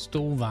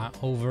reinstall that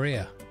over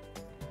here.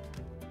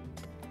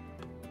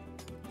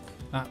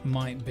 That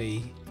might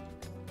be.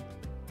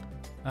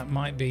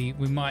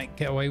 We might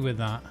get away with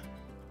that.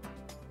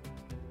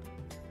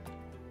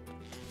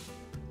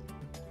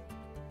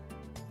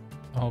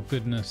 Oh,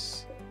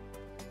 goodness.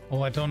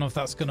 Oh, I don't know if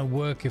that's going to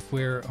work if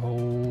we're...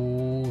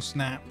 Oh,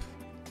 snap.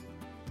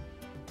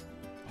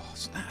 Oh,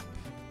 snap.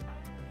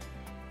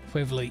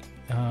 Quively.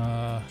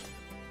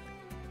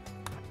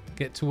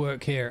 Get to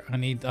work here. I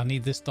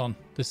need this done.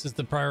 This is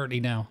the priority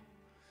now.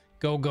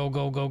 Go, go,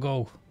 go, go,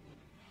 go.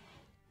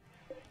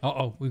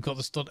 Uh-oh, we've got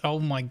the stud. Oh,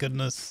 my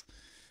goodness.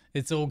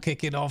 It's all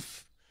kicking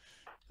off.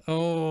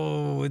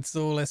 Oh, it's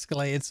all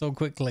escalated so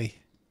quickly.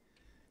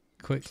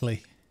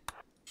 Quickly.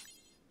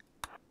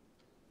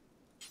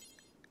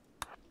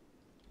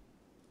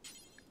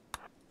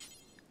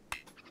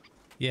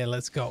 Yeah,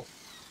 let's go.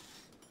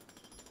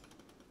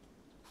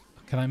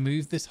 Can I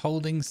move this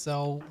holding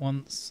cell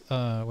once?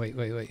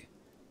 Wait.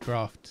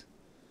 Draft.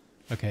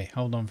 Okay,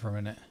 hold on for a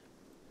minute.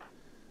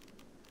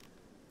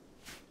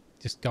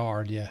 Just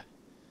guard, yeah.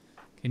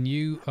 Can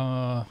you,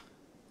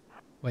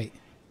 wait.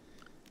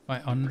 If I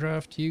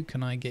undraft you,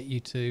 can I get you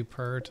to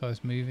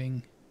prioritize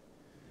moving?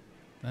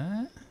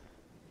 That?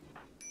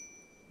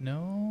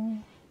 No.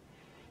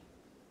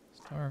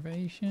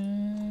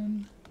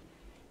 Starvation.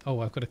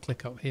 Oh, I've got to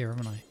click up here,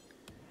 haven't I?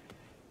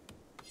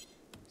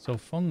 So,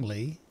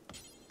 Fungly.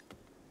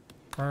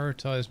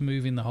 Prioritize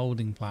moving the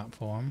holding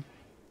platform.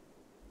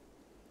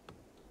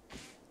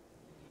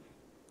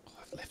 Oh,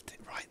 I've left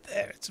it right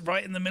there. It's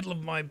right in the middle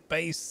of my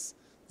base.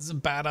 This is a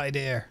bad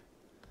idea.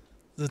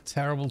 This is a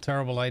terrible,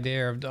 terrible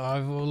idea.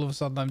 All of a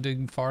sudden, I'm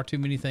doing far too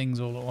many things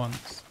all at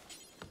once.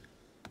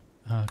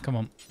 Come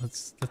on,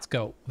 let's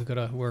go. We've got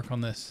to work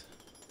on this.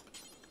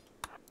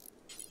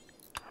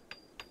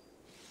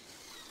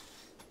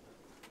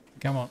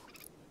 Come on.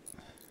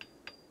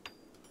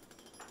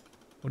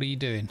 What are you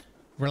doing?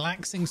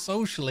 Relaxing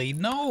socially?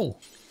 No!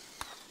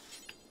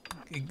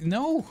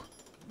 No!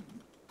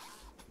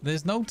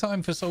 There's no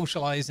time for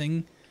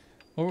socializing.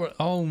 Or,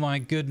 oh my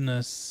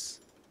goodness.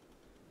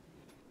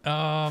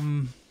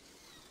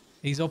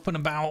 He's up and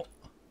about.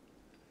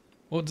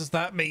 What does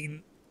that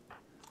mean?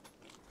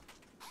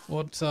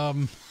 What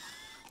does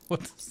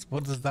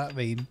that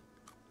mean?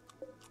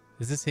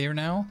 Is this here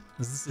now?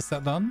 Is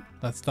that done?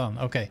 That's done.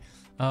 Okay.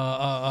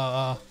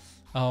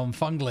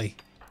 Fungly.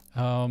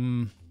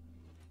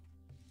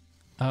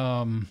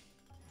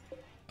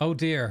 Oh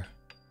dear.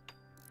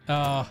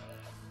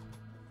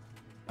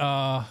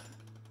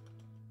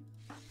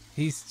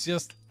 He's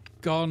just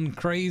gone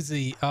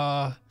crazy.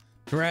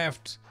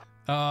 Draft.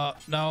 No,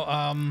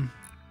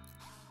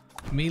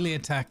 melee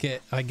attack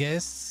it, I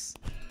guess.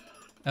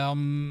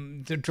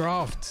 The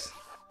draft.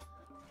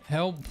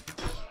 Help.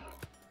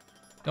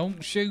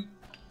 Don't shoot.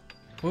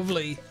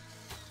 Wobbly.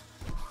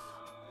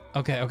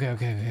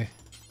 Okay.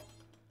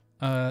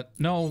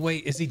 No,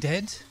 wait, is he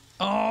dead?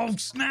 Oh,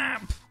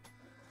 snap!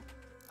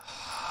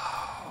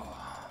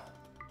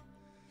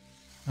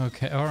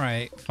 Okay,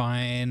 alright,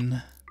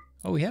 fine.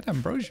 Oh, he had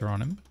ambrosia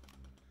on him.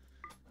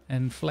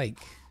 And flake.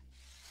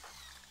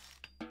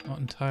 Not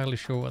entirely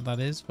sure what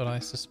that is, but I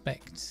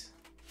suspect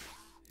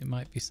it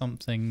might be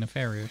something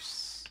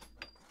nefarious.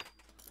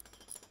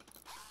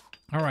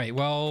 Alright,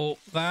 well,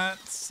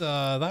 that's,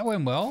 that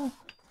went well.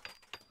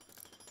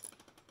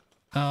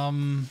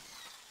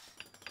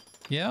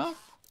 Yeah?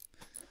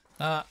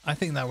 I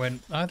think that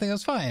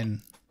was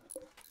fine.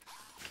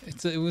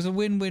 It was a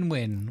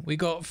win-win-win. We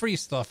got free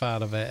stuff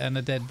out of it and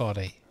a dead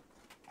body.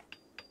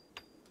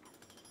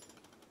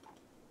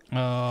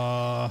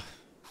 I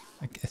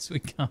guess we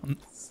can't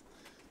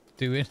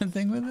do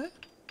anything with it.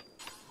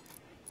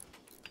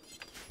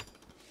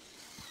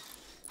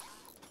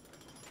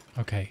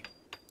 Okay.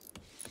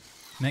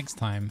 Next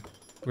time,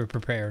 we're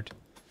prepared.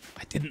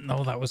 I didn't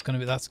know that was going to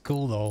be... That's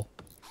cool, though.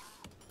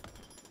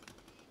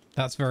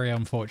 That's very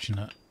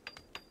unfortunate.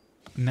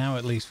 Now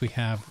at least we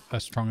have a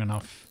strong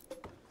enough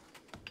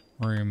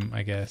room,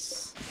 I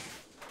guess.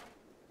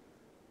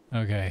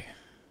 Okay.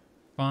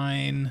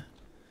 Fine.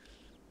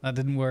 That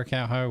didn't work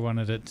out how I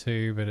wanted it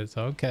to, but it's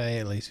okay.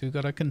 At least we've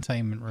got a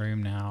containment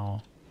room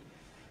now.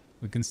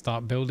 We can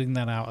start building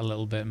that out a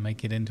little bit and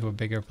make it into a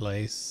bigger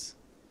place.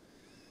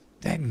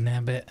 Dang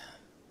nabbit.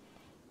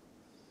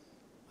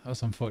 That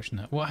was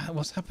unfortunate.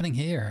 What's happening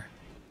here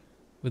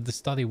with the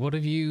study? What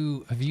have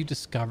you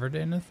discovered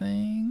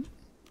anything?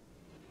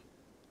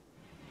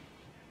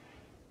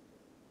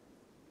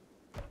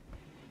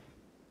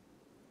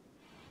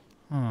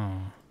 Huh.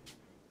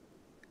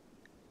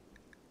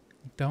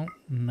 Don't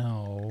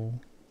know.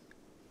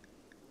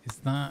 Is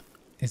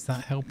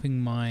that helping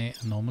my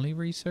anomaly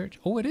research?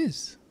 Oh, it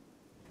is.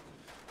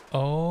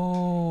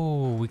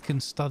 Oh, we can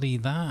study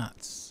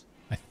that,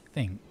 I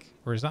think.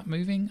 Or is that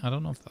moving? I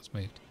don't know if that's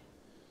moved.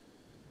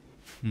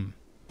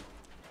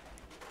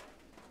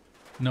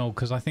 No,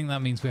 because I think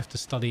that means we have to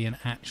study an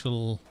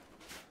actual,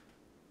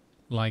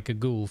 like a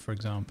ghoul, for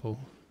example.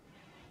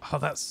 Oh,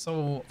 that's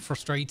so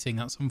frustrating.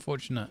 That's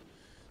unfortunate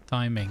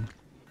timing.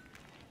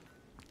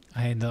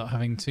 I ended up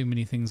having too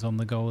many things on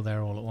the go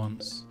there all at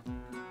once.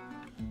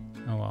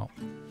 Oh well.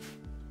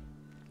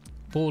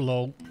 Poor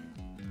lol.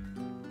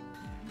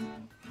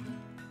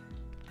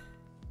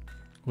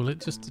 Will it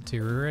just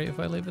deteriorate if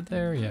I leave it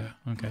there? Yeah,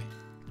 okay.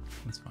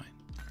 That's fine.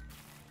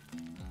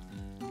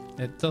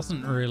 It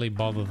doesn't really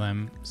bother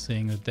them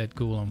seeing a dead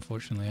ghoul,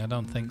 unfortunately. I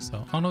don't think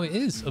so. Oh no, it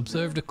is!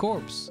 Observed a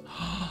corpse!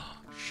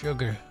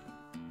 Sugar.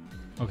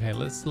 Okay,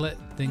 let's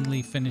let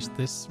Dingley finish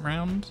this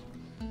round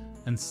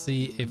and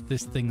see if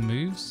this thing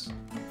moves.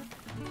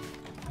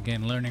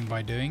 Again, learning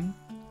by doing.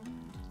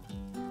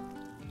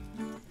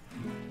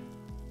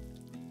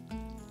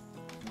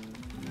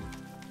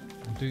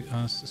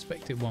 I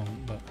suspect it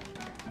won't, but...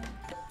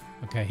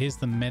 Okay, here's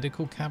the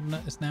medical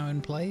cabinet is now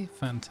in play.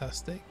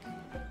 Fantastic.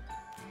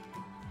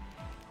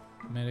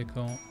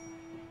 Medical.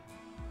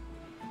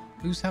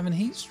 Who's having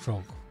heat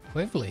stroke?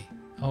 Waverley.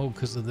 Oh,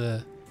 because of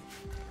the...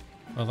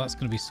 Well, that's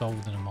going to be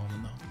solved in a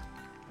moment,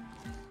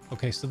 though.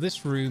 Okay, so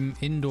this room,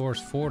 indoors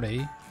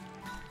 40.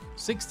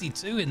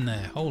 62 in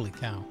there. Holy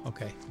cow.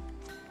 Okay.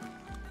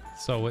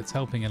 So it's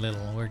helping a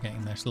little. We're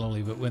getting there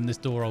slowly, but when this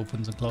door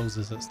opens and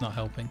closes, it's not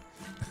helping.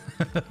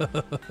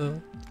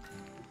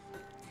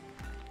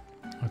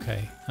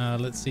 Okay,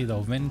 let's see though.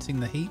 Venting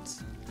the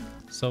heat.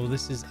 So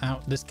this is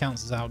out. This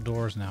counts as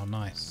outdoors now.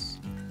 Nice.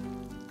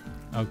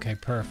 Okay,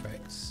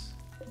 perfect.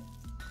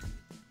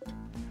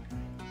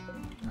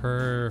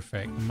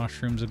 Perfect.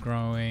 Mushrooms are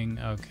growing.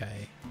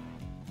 Okay.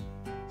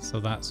 So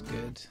that's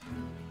good.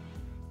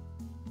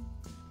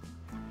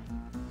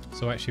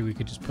 So actually we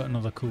could just put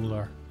another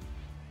cooler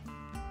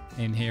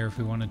in here if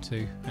we wanted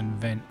to and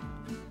vent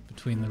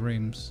between the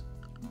rooms.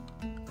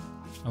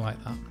 I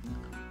like that.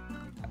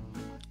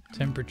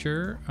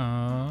 Temperature.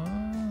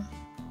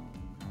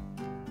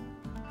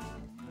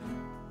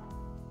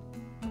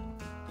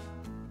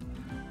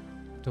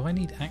 Do I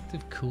need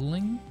active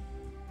cooling?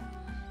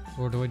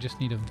 Or do I just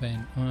need a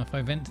vent? Well, if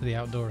I vent to the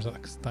outdoors,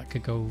 that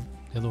could go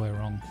the other way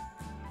wrong.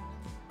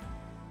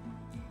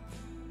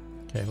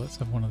 Okay, let's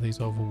have one of these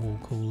overwall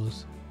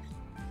coolers.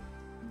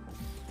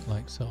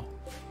 Like so.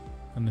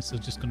 And this is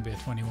just going to be a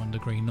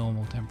 21-degree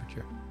normal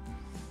temperature.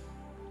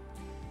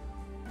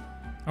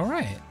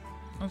 Alright.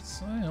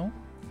 That's, you know.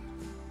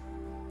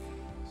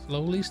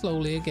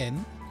 Slowly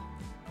again.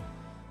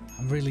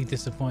 I'm really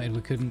disappointed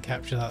we couldn't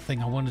capture that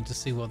thing. I wanted to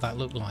see what that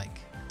looked like.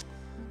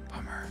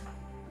 Bummer.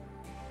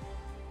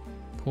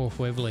 Poor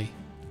Waverley.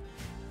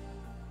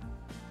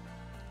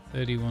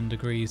 31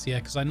 degrees. Yeah,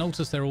 because I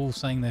noticed they're all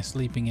saying they're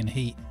sleeping in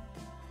heat.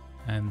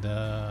 And,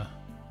 uh-oh.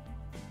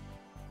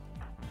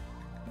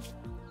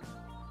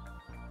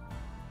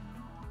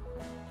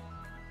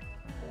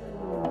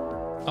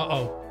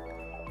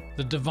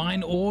 The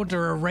Divine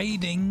Order are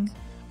raiding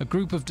a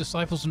group of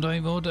disciples from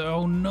Divine Order.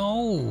 Oh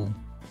no!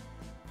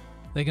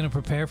 They're going to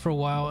prepare for a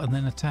while and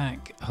then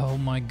attack. Oh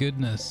my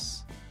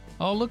goodness.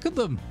 Oh, look at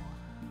them.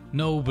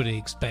 Nobody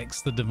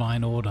expects the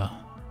Divine Order.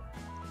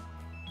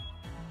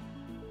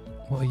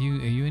 What are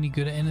you? Are you any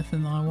good at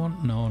anything that I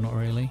want? No, not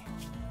really.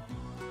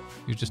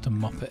 You're just a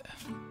muppet.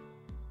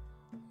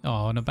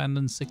 Oh, an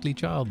abandoned sickly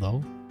child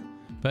though.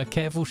 But a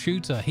careful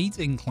shooter. Heat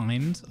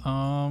inclined.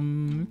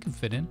 You can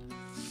fit in.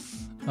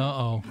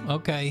 Uh-oh.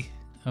 Okay.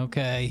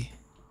 Okay.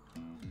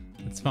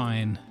 It's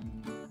fine.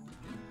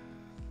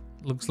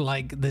 Looks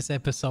like this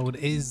episode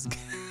is...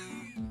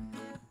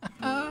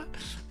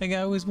 Like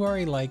I always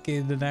worry, like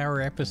in an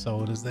hour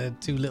episode, is there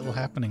too little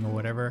happening or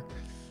whatever?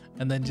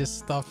 And then just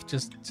stuff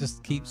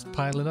just keeps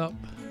piling up.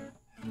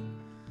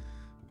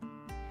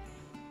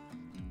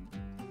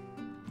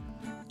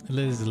 It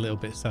is a little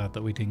bit sad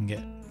that we didn't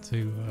get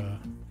to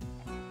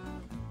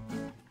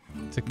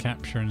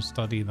capture and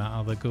study that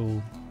other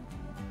ghoul.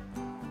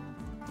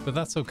 But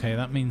that's okay,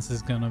 that means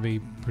there's going to be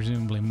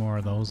presumably more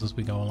of those as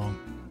we go along.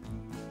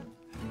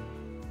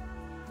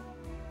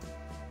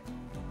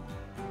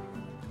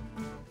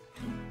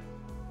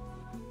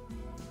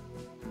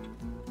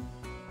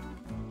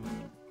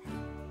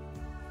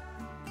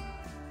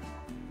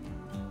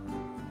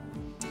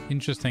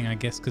 Interesting, I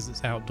guess, because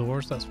it's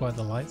outdoors, that's why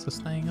the lights are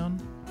staying on.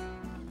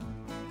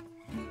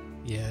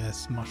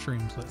 Yes,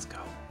 mushrooms, let's go.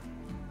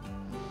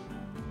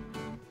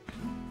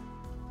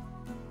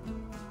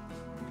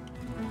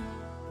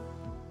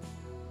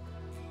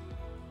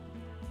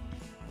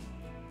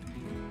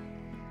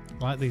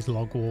 I like these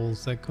log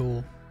walls, they're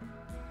cool.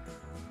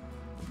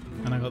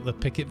 And I got the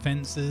picket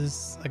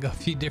fences. I got a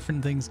few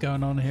different things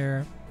going on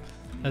here.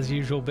 As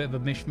usual, bit of a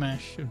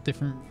mishmash of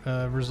different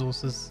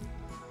resources.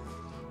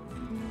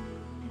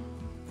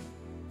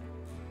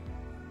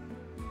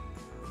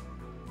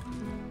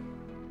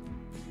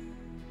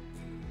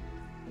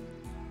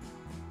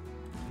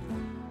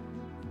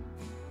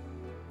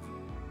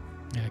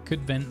 Yeah, I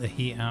could vent the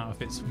heat out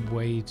if it's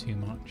way too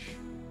much.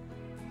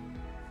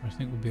 I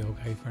think we'll be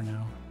okay for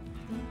now.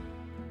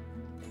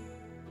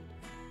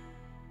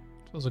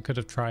 Suppose I could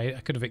have tried. I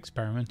could have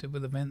experimented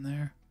with a vent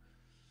there.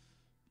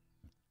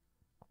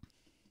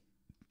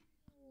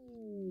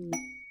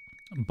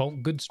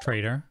 Bulk goods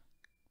trader.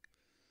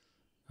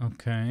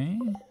 Okay.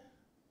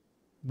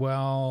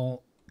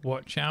 Well,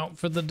 watch out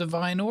for the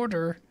Divine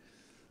Order,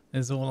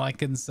 is all I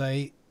can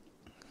say.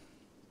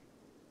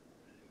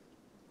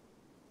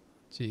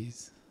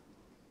 Jeez.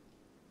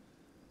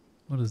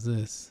 What is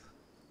this?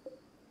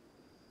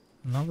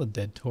 Another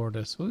dead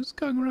tortoise. Who's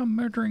going around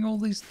murdering all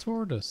these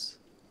tortoise?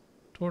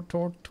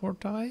 Tortillas?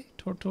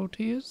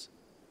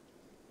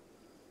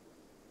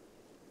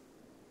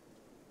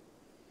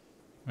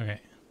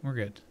 Okay, we're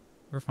good.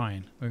 We're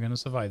fine. We're gonna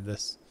survive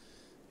this.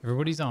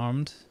 Everybody's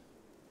armed.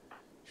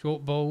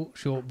 Short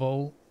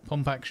bow,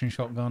 pump action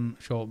shotgun,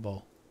 short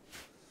bow.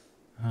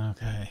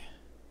 Okay.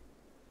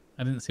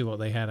 I didn't see what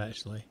they had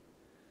actually.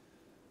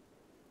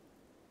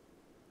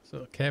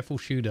 So careful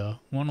shooter.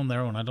 One on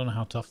their own. I don't know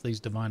how tough these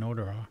Divine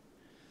Order are.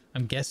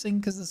 I'm guessing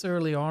because it's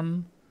early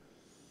on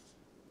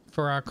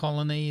for our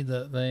colony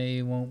that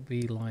they won't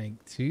be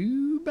like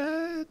too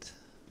bad.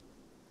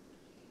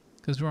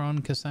 Because we're on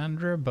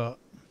Cassandra, but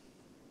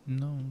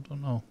no,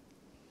 don't know.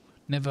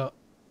 Never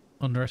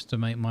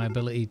underestimate my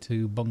ability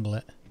to bungle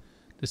it.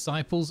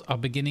 Disciples are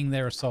beginning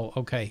their assault.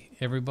 Okay,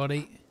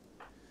 everybody.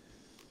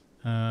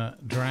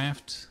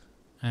 Draft.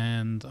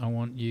 And I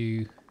want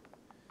you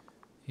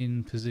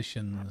in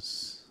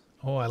positions.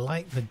 Oh, I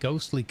like the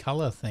ghostly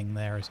color thing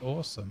there. It's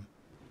awesome.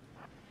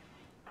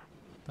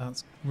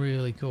 That's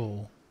really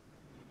cool.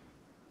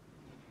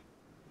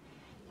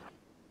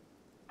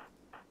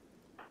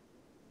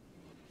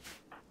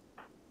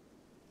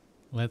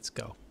 Let's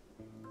go.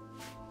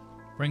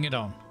 Bring it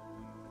on.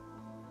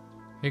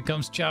 Here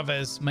comes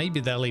Chavez. Maybe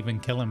they'll even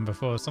kill him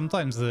before.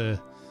 Sometimes the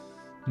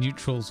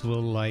neutrals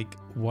will like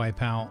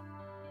wipe out.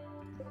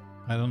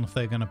 I don't know if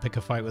they're going to pick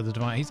a fight with the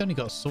Divine. He's only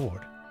got a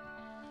sword.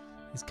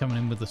 He's coming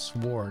in with a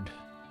sword.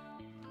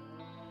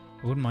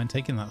 I wouldn't mind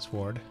taking that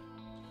sword.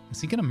 Is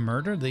he going to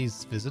murder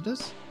these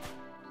visitors?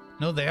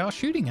 No, they are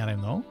shooting at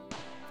him though.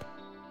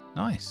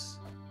 Nice.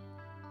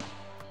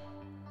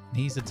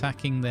 He's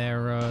attacking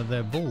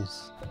their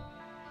bulls.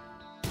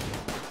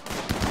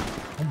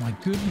 Oh my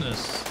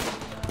goodness.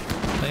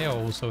 They are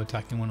also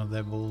attacking one of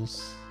their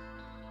bulls.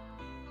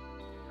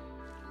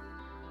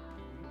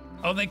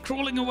 Oh, they're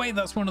crawling away.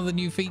 That's one of the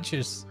new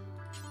features.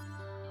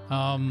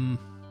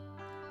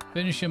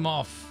 Finish him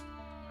off.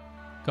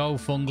 Go,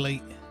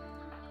 Fungly.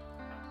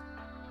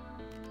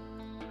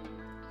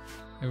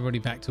 Everybody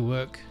back to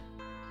work.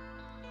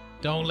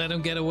 Don't let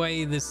them get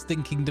away, this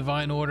stinking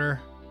Divine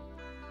Order.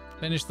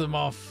 Finish them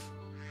off.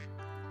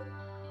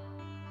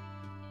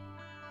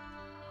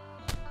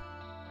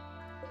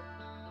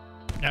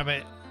 Have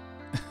it.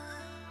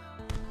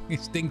 You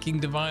stinking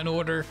Divine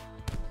Order.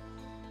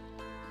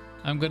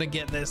 I'm gonna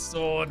get this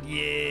sword.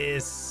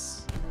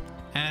 Yes.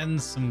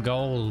 And some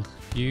gold.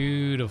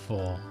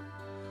 Beautiful.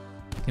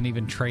 Can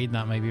even trade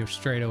that maybe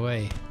straight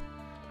away.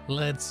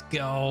 Let's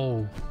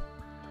go.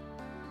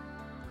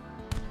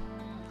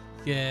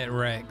 Get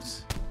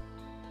wrecked.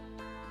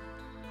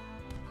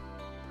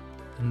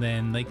 And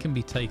then they can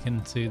be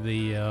taken to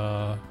the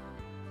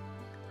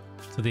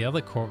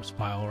other corpse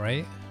pile,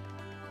 right?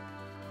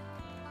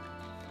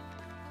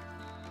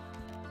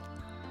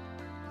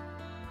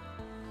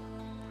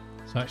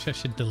 So actually I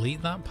should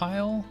delete that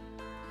pile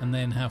and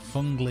then have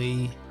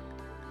Fungly.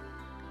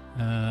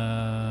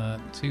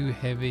 Too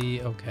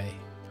heavy. Okay.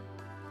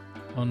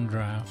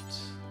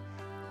 Undraft.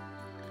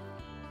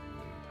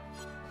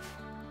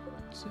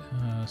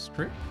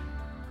 Strip.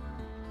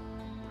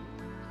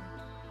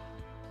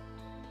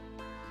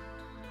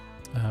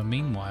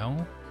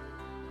 Meanwhile,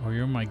 oh,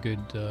 you're my good.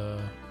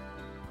 Oh,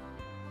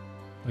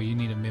 you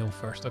need a meal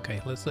first.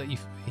 Okay, let's let you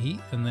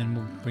eat, and then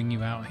we'll bring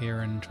you out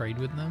here and trade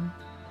with them.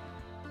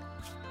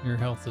 Your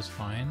health is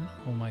fine.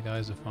 All my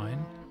guys are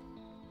fine.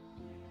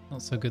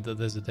 Not so good that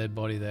there's a dead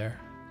body there.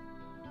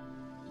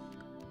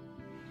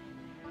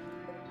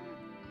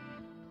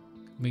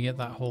 Can we get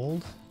that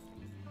hold?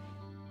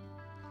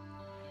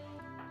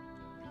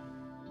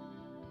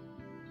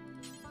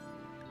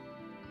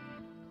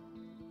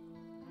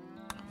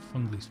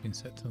 Fungly's been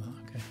set to that,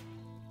 okay.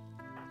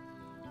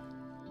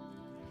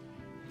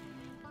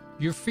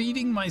 You're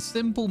feeding my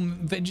simple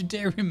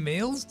vegetarian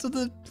meals to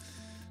the...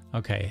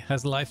 Okay,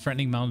 has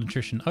life-threatening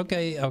malnutrition.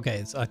 Okay,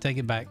 okay, I take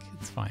it back.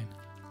 It's fine.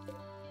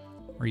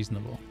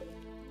 Reasonable.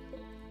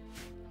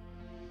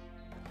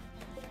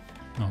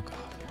 Oh, God.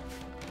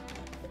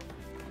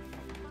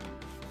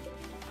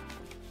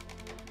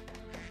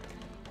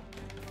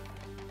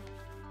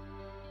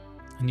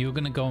 And you're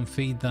gonna go and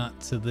feed that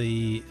to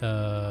the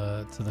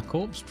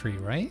corpse tree,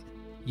 right?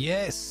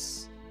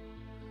 Yes.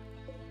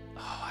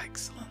 Oh,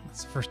 excellent.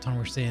 That's the first time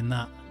we're seeing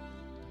that.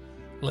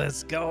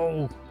 Let's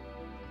go.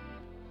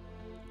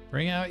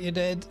 Bring out your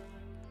dead.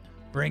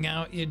 Bring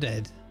out your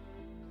dead.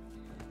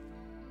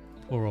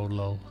 Poor old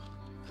Lo.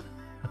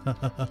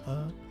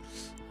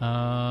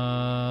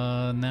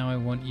 Now I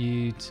want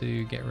you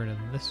to get rid of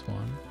this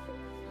one.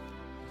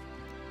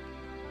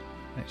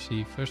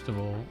 Actually, first of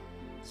all,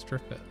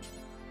 strip it.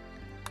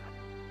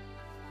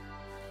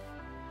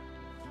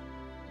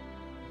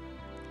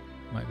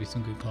 Might be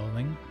some good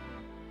clothing.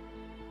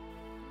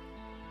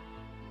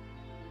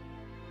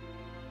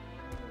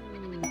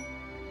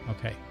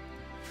 Okay.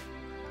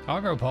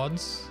 Cargo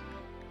pods.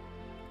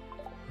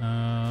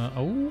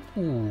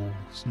 Oh,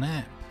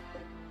 snap.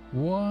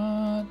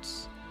 What?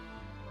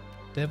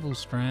 Devil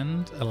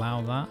Strand.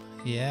 Allow that.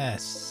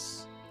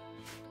 Yes.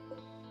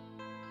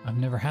 I've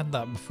never had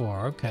that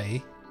before.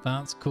 Okay,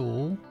 that's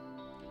cool.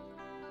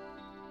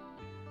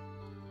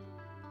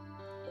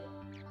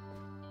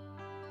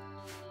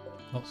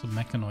 Lots of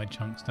mechanoid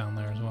chunks down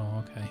there as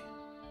well. Okay,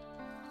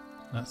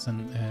 that's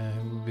an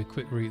would be a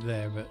quick route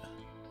there, but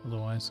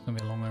otherwise it's gonna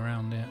be a long way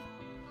around. Yeah.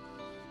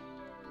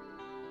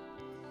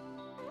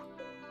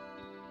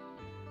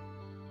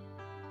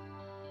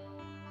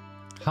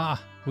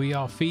 Ha! We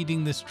are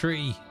feeding this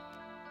tree.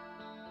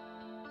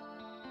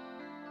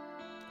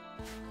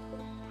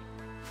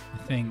 I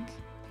think.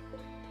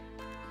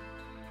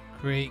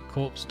 Create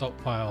corpse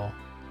stockpile.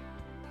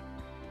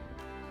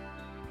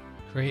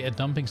 Create a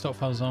dumping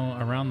stockpile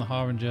zone around the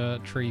Harbinger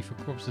tree for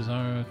corpses.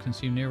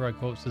 Consume nearby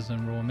corpses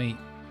and raw meat.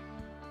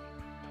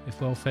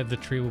 If well fed, the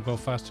tree will grow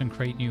faster and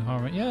create new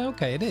Harbinger. Yeah,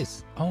 okay, it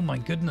is. Oh my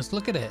goodness,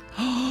 look at it.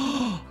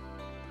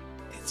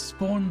 It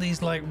spawned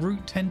these like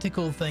root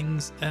tentacle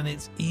things and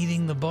it's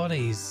eating the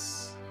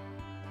bodies.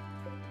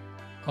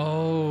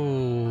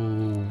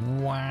 Oh,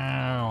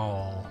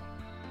 wow.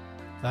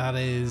 That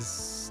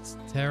is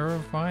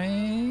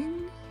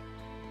terrifying,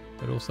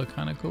 but also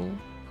kind of cool.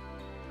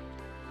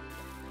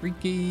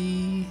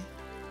 Freaky.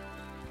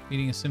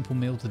 Eating a simple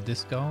meal to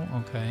Disco.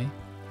 Okay.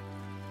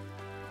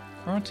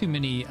 There aren't too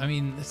many. I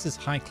mean, this is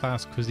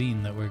high-class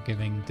cuisine that we're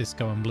giving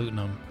Disco and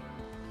Blutenum.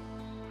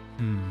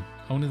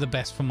 Only the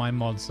best for my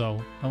mods,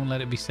 though. Don't let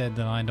it be said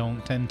that I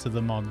don't tend to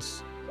the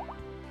mods.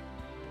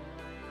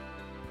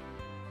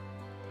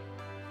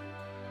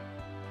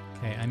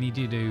 Okay, I need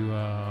you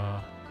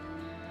to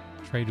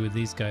trade with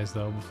these guys,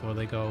 though, before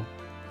they go.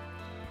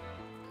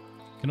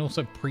 You can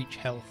also preach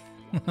health.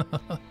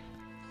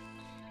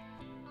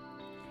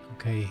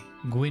 Okay,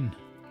 Gwyn.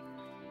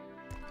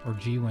 Or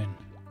Gwyn.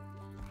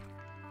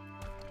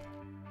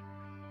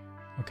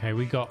 Okay,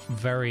 we got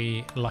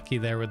very lucky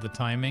there with the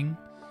timing.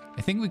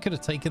 I think we could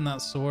have taken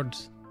that sword,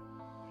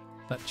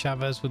 that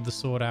Chavez with the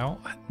sword out.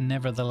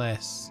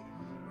 Nevertheless,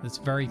 it's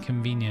very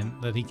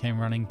convenient that he came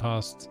running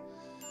past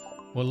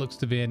what looks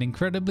to be an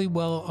incredibly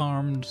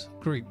well-armed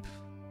group.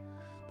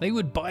 They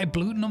would buy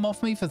Blutenum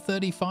off me for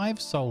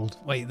 35? Sold.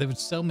 Wait, they would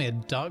sell me a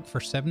duck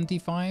for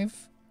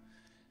 75?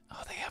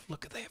 Oh, they have,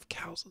 look, they have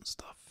cows and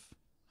stuff.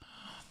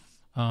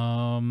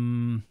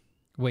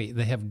 Wait,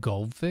 they have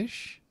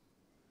goldfish?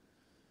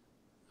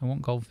 I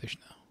want goldfish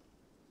now.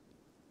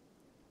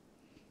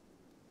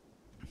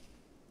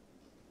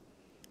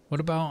 What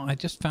about, I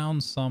just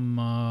found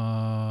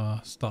some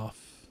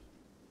stuff.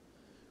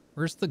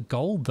 Where's the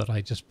gold that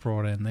I just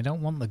brought in? They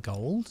don't want the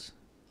gold?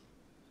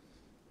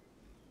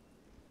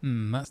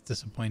 That's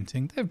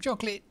disappointing. They have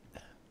chocolate.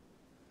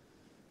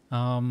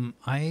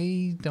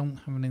 I don't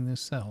have anything to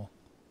sell.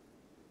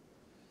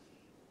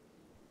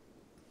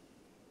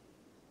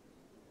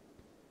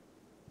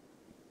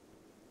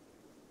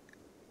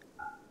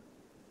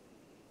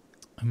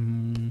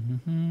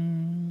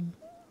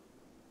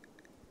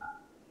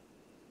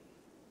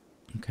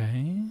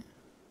 Okay.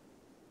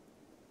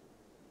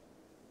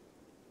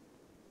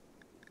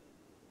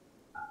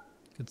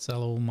 Could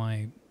sell all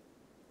my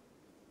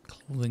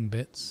clothing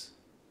bits.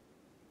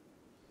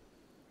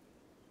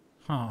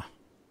 Huh.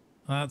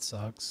 That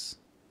sucks.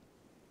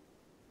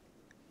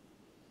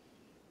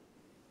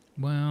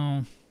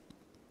 Well,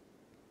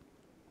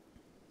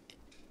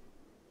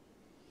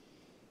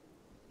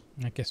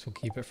 I guess we'll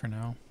keep it for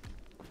now.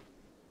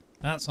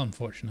 That's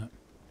unfortunate.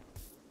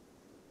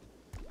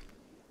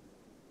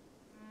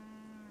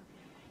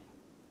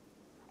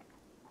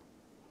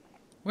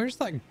 Where's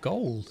that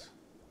gold?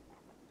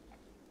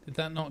 Did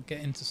that not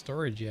get into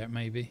storage yet,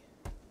 maybe?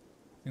 I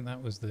think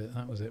that was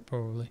it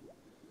probably.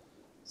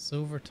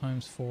 Silver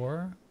times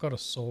 4. Got a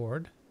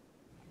sword.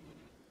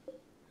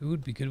 Who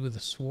would be good with a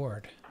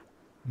sword?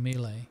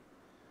 Melee.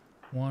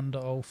 1.0,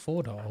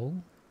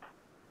 4.0.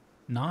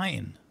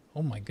 9.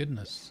 Oh my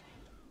goodness.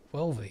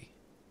 12.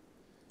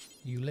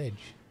 You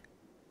ledge.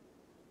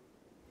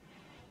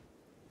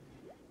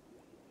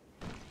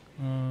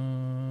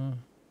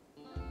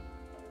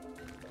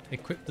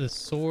 Equip the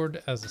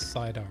sword as a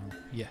sidearm.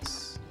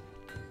 Yes.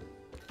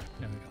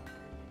 There we go.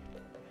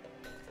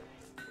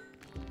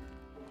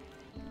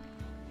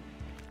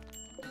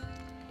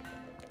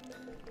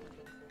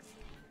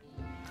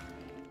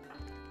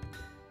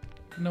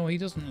 No, he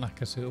doesn't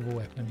lack a suitable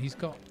weapon. He's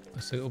got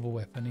a suitable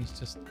weapon. He's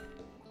just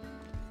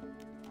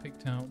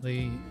picked out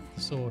the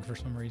sword for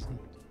some reason.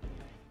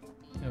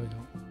 There we go.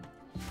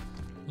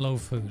 Low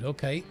food.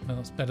 Okay, well,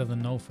 that's better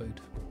than no food.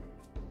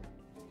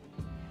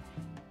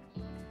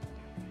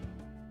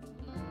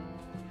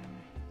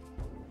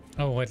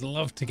 Oh, I'd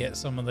love to get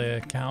some of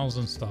the cows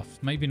and stuff.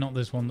 Maybe not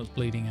this one that's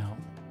bleeding out.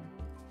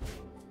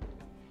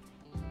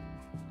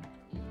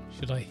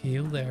 Should I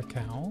heal their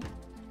cow?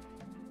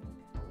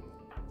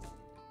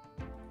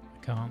 I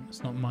can't.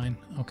 It's not mine.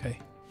 Okay.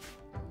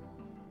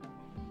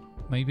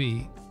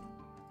 Maybe.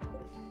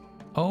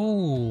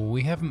 Oh,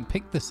 we haven't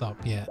picked this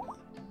up yet.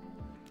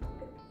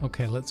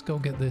 Okay, let's go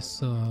get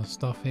this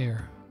stuff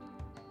here.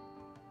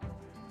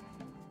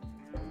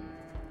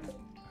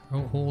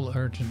 Haul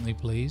urgently,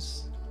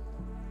 please.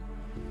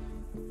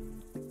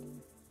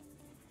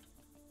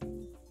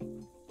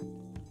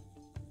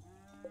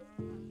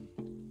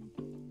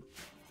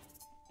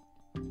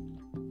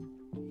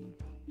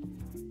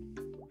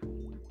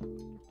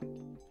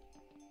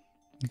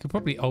 could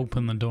probably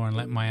open the door and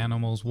let my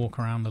animals walk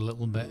around a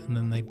little bit, and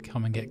then they'd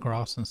come and get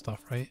grass and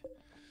stuff, right?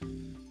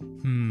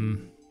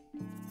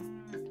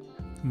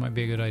 Might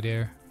be a good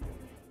idea.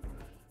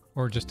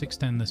 Or just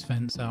extend this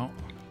fence out.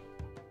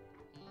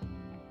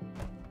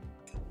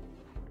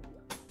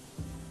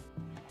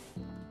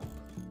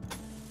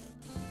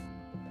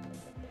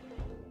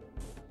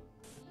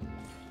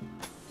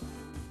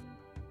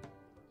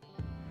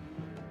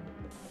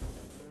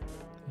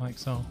 Like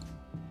so.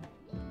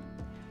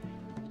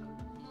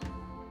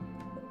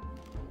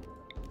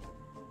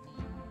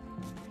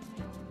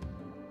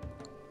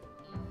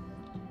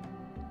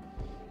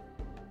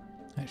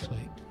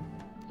 Actually,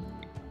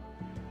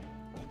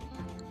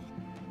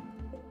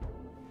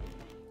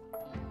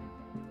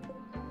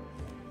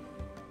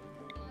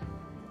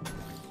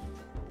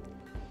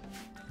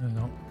 there we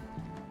go.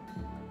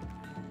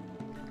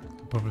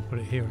 Probably put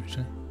it here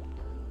actually.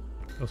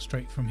 Go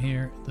straight from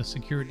here, the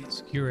secure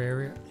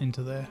area,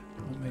 into there.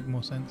 Would make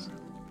more sense.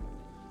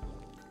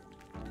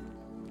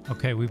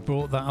 Okay, we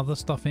brought that other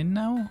stuff in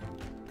now.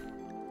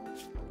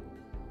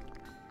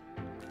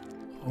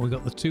 Oh, we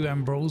got the 2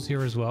 emeralds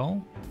here as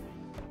well.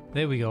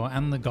 There we go,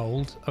 and the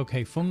gold.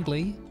 Okay,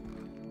 Fungly,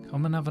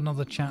 come and have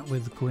another chat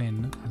with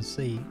Gwyn and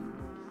see.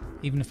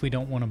 Even if we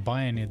don't want to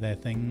buy any of their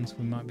things,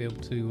 we might be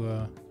able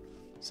to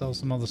sell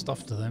some other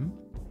stuff to them.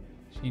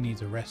 She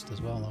needs a rest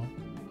as well, though.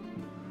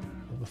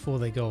 But before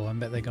they go, I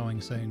bet they're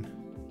going soon.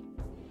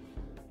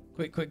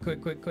 Quick, quick,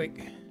 quick, quick,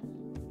 quick.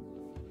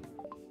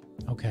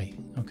 Okay,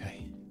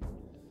 okay.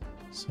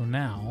 So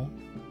now...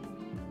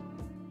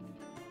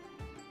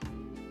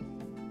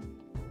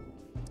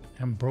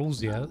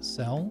 Ambrosia,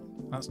 sell.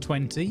 That's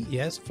 20.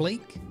 Yes,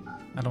 flake.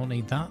 I don't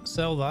need that.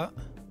 Sell that.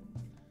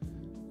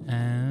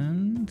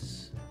 And...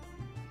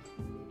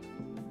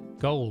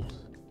 gold.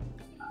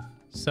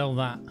 Sell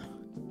that.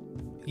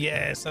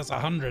 Yes, that's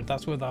 100.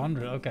 That's worth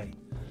 100. Okay.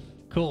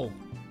 Cool.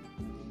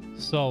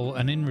 So,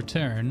 and in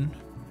return...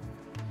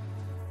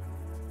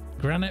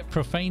 Granite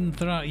profane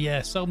throughout.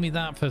 Yeah, sell me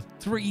that for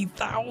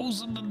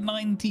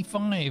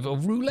 3,095. A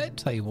roulette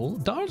table.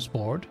 Darts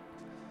board.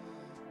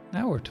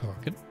 Now we're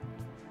talking.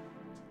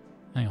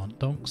 Hang on,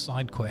 don't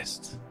side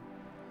quests.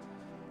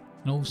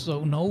 No,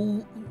 so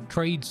no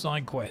trade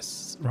side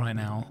quests right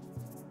now.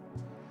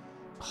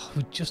 Oh,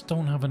 we just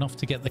don't have enough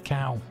to get the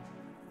cow.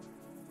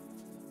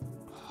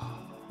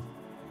 Oh,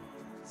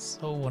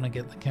 so want to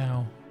get the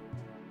cow.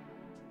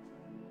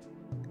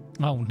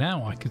 Oh,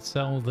 now I could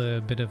sell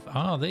the bit of...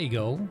 Ah, there you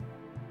go.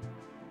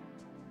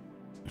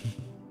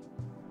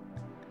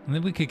 And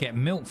then we could get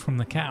milk from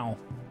the cow.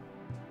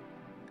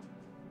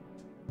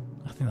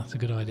 I think that's a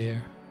good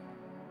idea.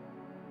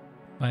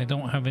 I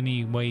don't have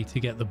any way to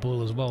get the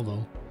bull as well,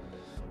 though.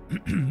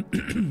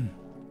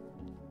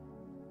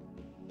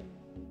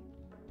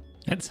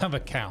 Let's have a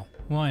cow.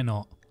 Why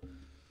not?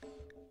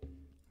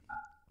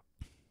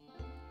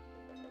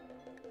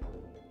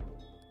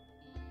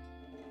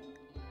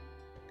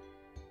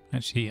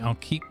 Actually, I'll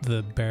keep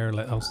the bare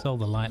leather. I'll sell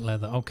the light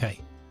leather. Okay.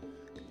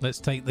 Let's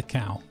take the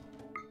cow.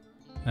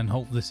 And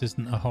hope this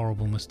isn't a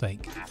horrible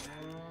mistake.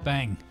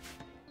 Bang.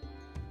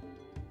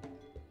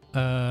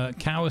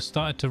 Cow has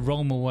started to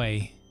roam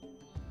away.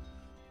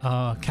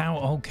 Cow.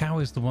 Oh, cow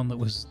is the one that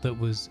was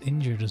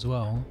injured as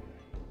well.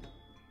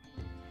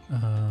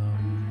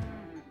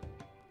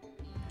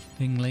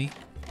 Bingley,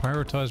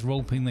 prioritize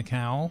roping the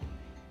cow.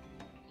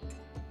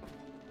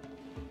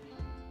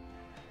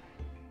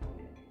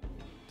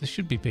 This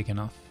should be big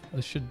enough.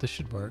 This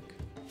should work.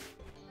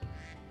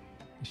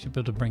 You should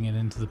be able to bring it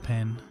into the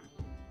pen.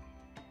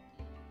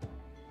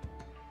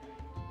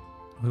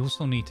 We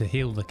also need to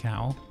heal the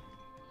cow.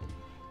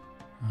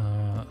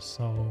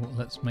 So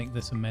let's make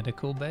this a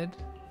medical bed.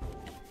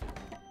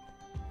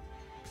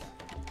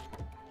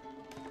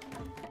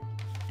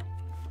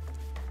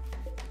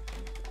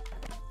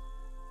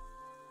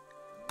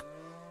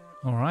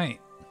 All right.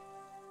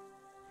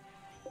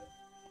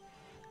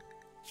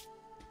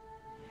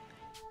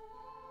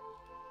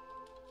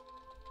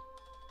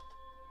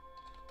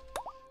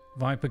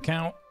 Viper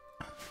count.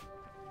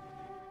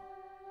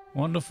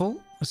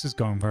 Wonderful. This is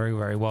going very,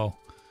 very well.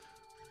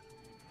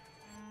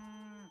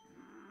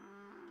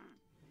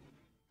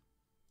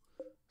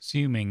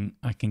 Assuming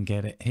I can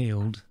get it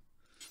healed.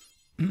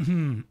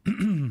 Can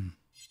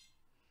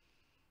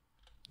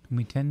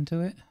we tend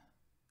to it?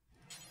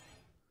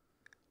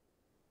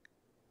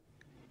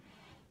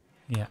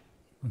 Yeah,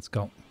 let's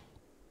go.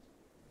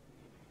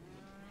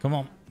 Come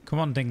on. Come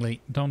on,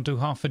 Dingley. Don't do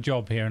half a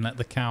job here and let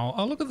the cow...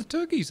 Oh, look at the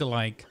turkeys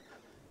alike.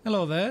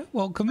 Hello there.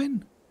 Welcome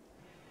in.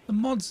 The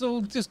mods all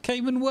just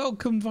came and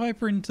welcomed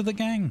Viper into the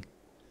gang.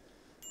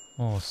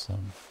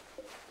 Awesome.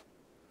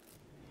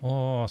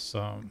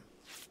 Awesome.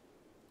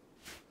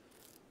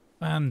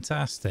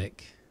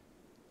 Fantastic.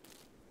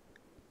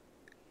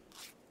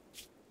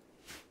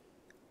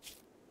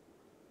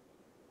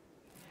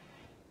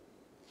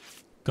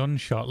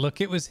 Gunshot.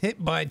 Look, it was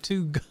hit by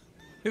two...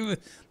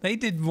 They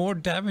did more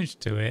damage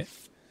to it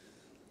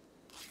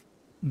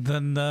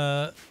than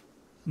the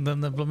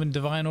blooming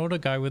Divine Order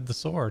guy with the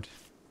sword.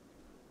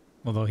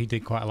 Although he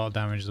did quite a lot of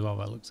damage as well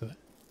by the looks of it.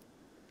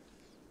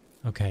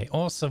 Okay,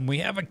 awesome. We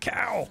have a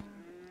cow.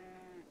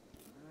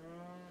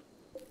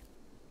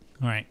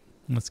 All right,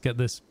 let's get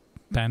this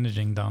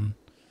bandaging done.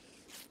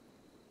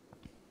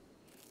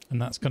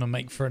 And that's going to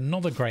make for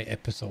another great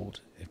episode.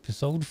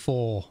 Episode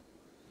 4.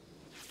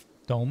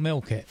 Don't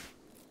milk it.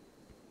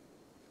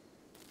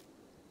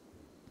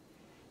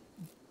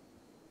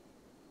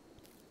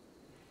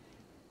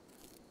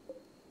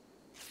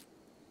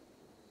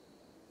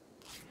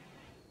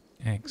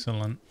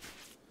 Excellent.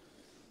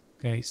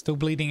 Okay, still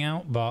bleeding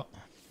out, but...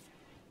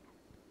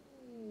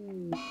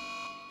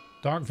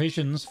 Dark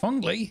visions.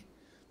 Fungly.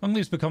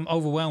 Fungli's become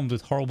overwhelmed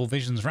with horrible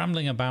visions,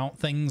 rambling about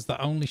things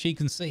that only she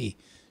can see.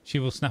 She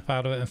will snap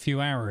out of it in a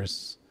few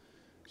hours.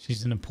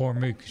 She's in a poor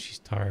mood because she's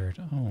tired.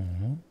 Oh.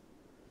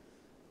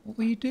 What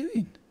were you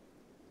doing?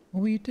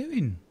 What were you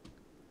doing?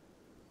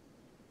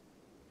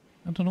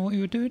 I don't know what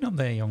you were doing up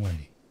there, young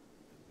lady.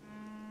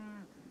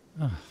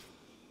 Oh.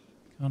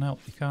 Can't help.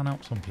 You can't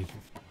help some people.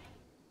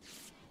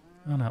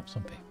 Can't help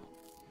some people.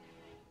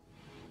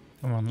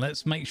 Come on,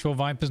 let's make sure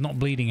Viper's not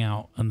bleeding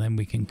out, and then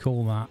we can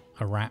call that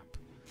a wrap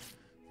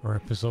for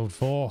episode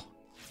 4.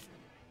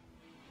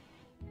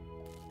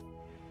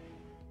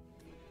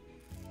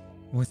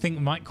 We think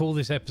we might call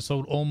this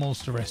episode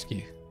Almost a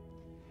Rescue.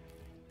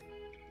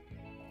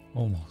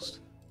 Almost.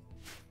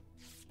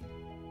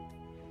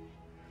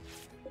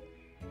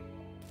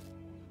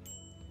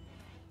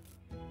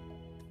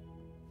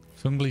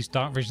 Fungli's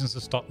dark visions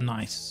have stopped.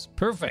 Nice.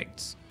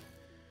 Perfect.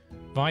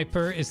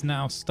 Viper is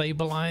now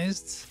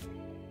stabilized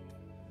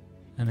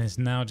and is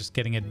now just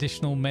getting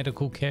additional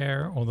medical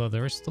care, although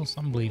there is still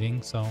some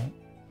bleeding, so...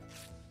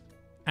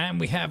 And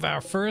we have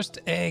our first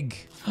egg.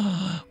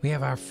 We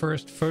have our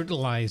first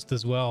fertilized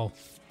as well.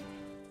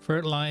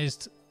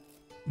 Fertilized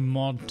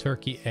mod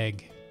turkey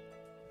egg.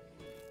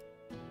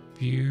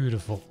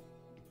 Beautiful.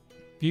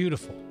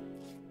 Beautiful.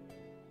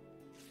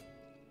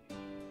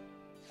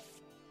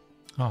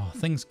 Oh,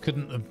 things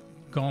couldn't have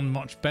gone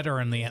much better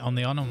on the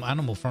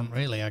animal front,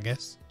 really, I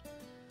guess.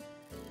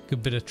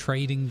 Good bit of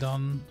trading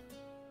done.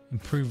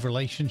 Improved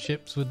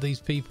relationships with these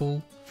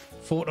people.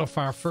 Fought off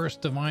our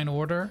first Divine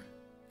Order.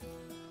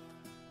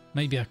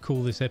 Maybe I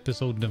call this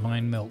episode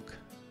Divine Milk.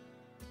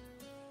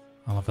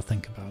 I'll have a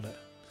think about it.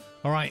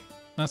 Alright,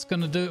 that's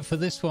going to do it for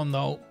this one,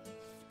 though.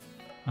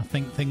 I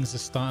think things are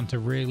starting to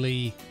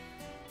really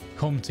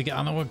come together.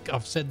 I know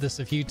I've said this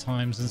a few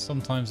times, and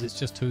sometimes it's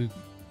just to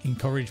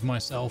encourage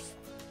myself.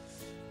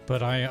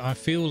 But I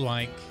feel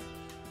like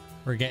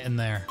we're getting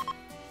there.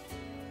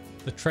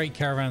 The trade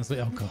caravans,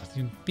 oh god,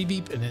 beep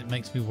beep, and it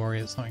makes me worry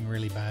that something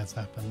really bad's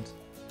happened.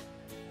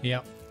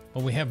 Yep.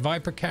 Well, we have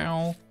Viper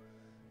Cow.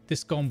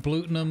 Discon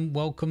Blutenum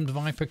welcomed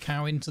Viper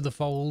Cow into the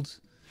fold.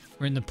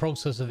 We're in the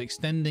process of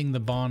extending the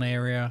barn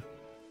area.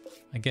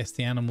 I guess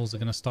the animals are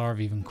going to starve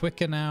even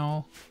quicker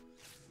now.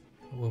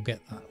 But we'll get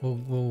that. We'll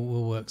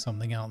work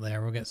something out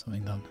there. We'll get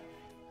something done.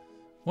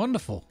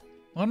 Wonderful.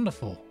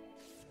 Wonderful.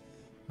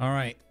 All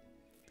right.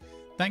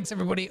 Thanks,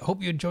 everybody.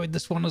 Hope you enjoyed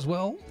this one as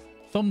well.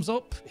 Thumbs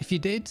up if you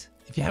did.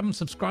 If you haven't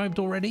subscribed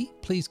already,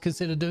 please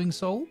consider doing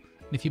so.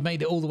 And if you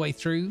made it all the way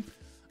through,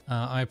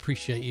 I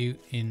appreciate you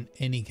in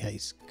any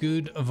case.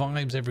 Good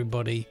vibes,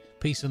 everybody.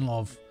 Peace and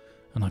love.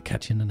 And I'll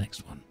catch you in the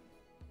next one.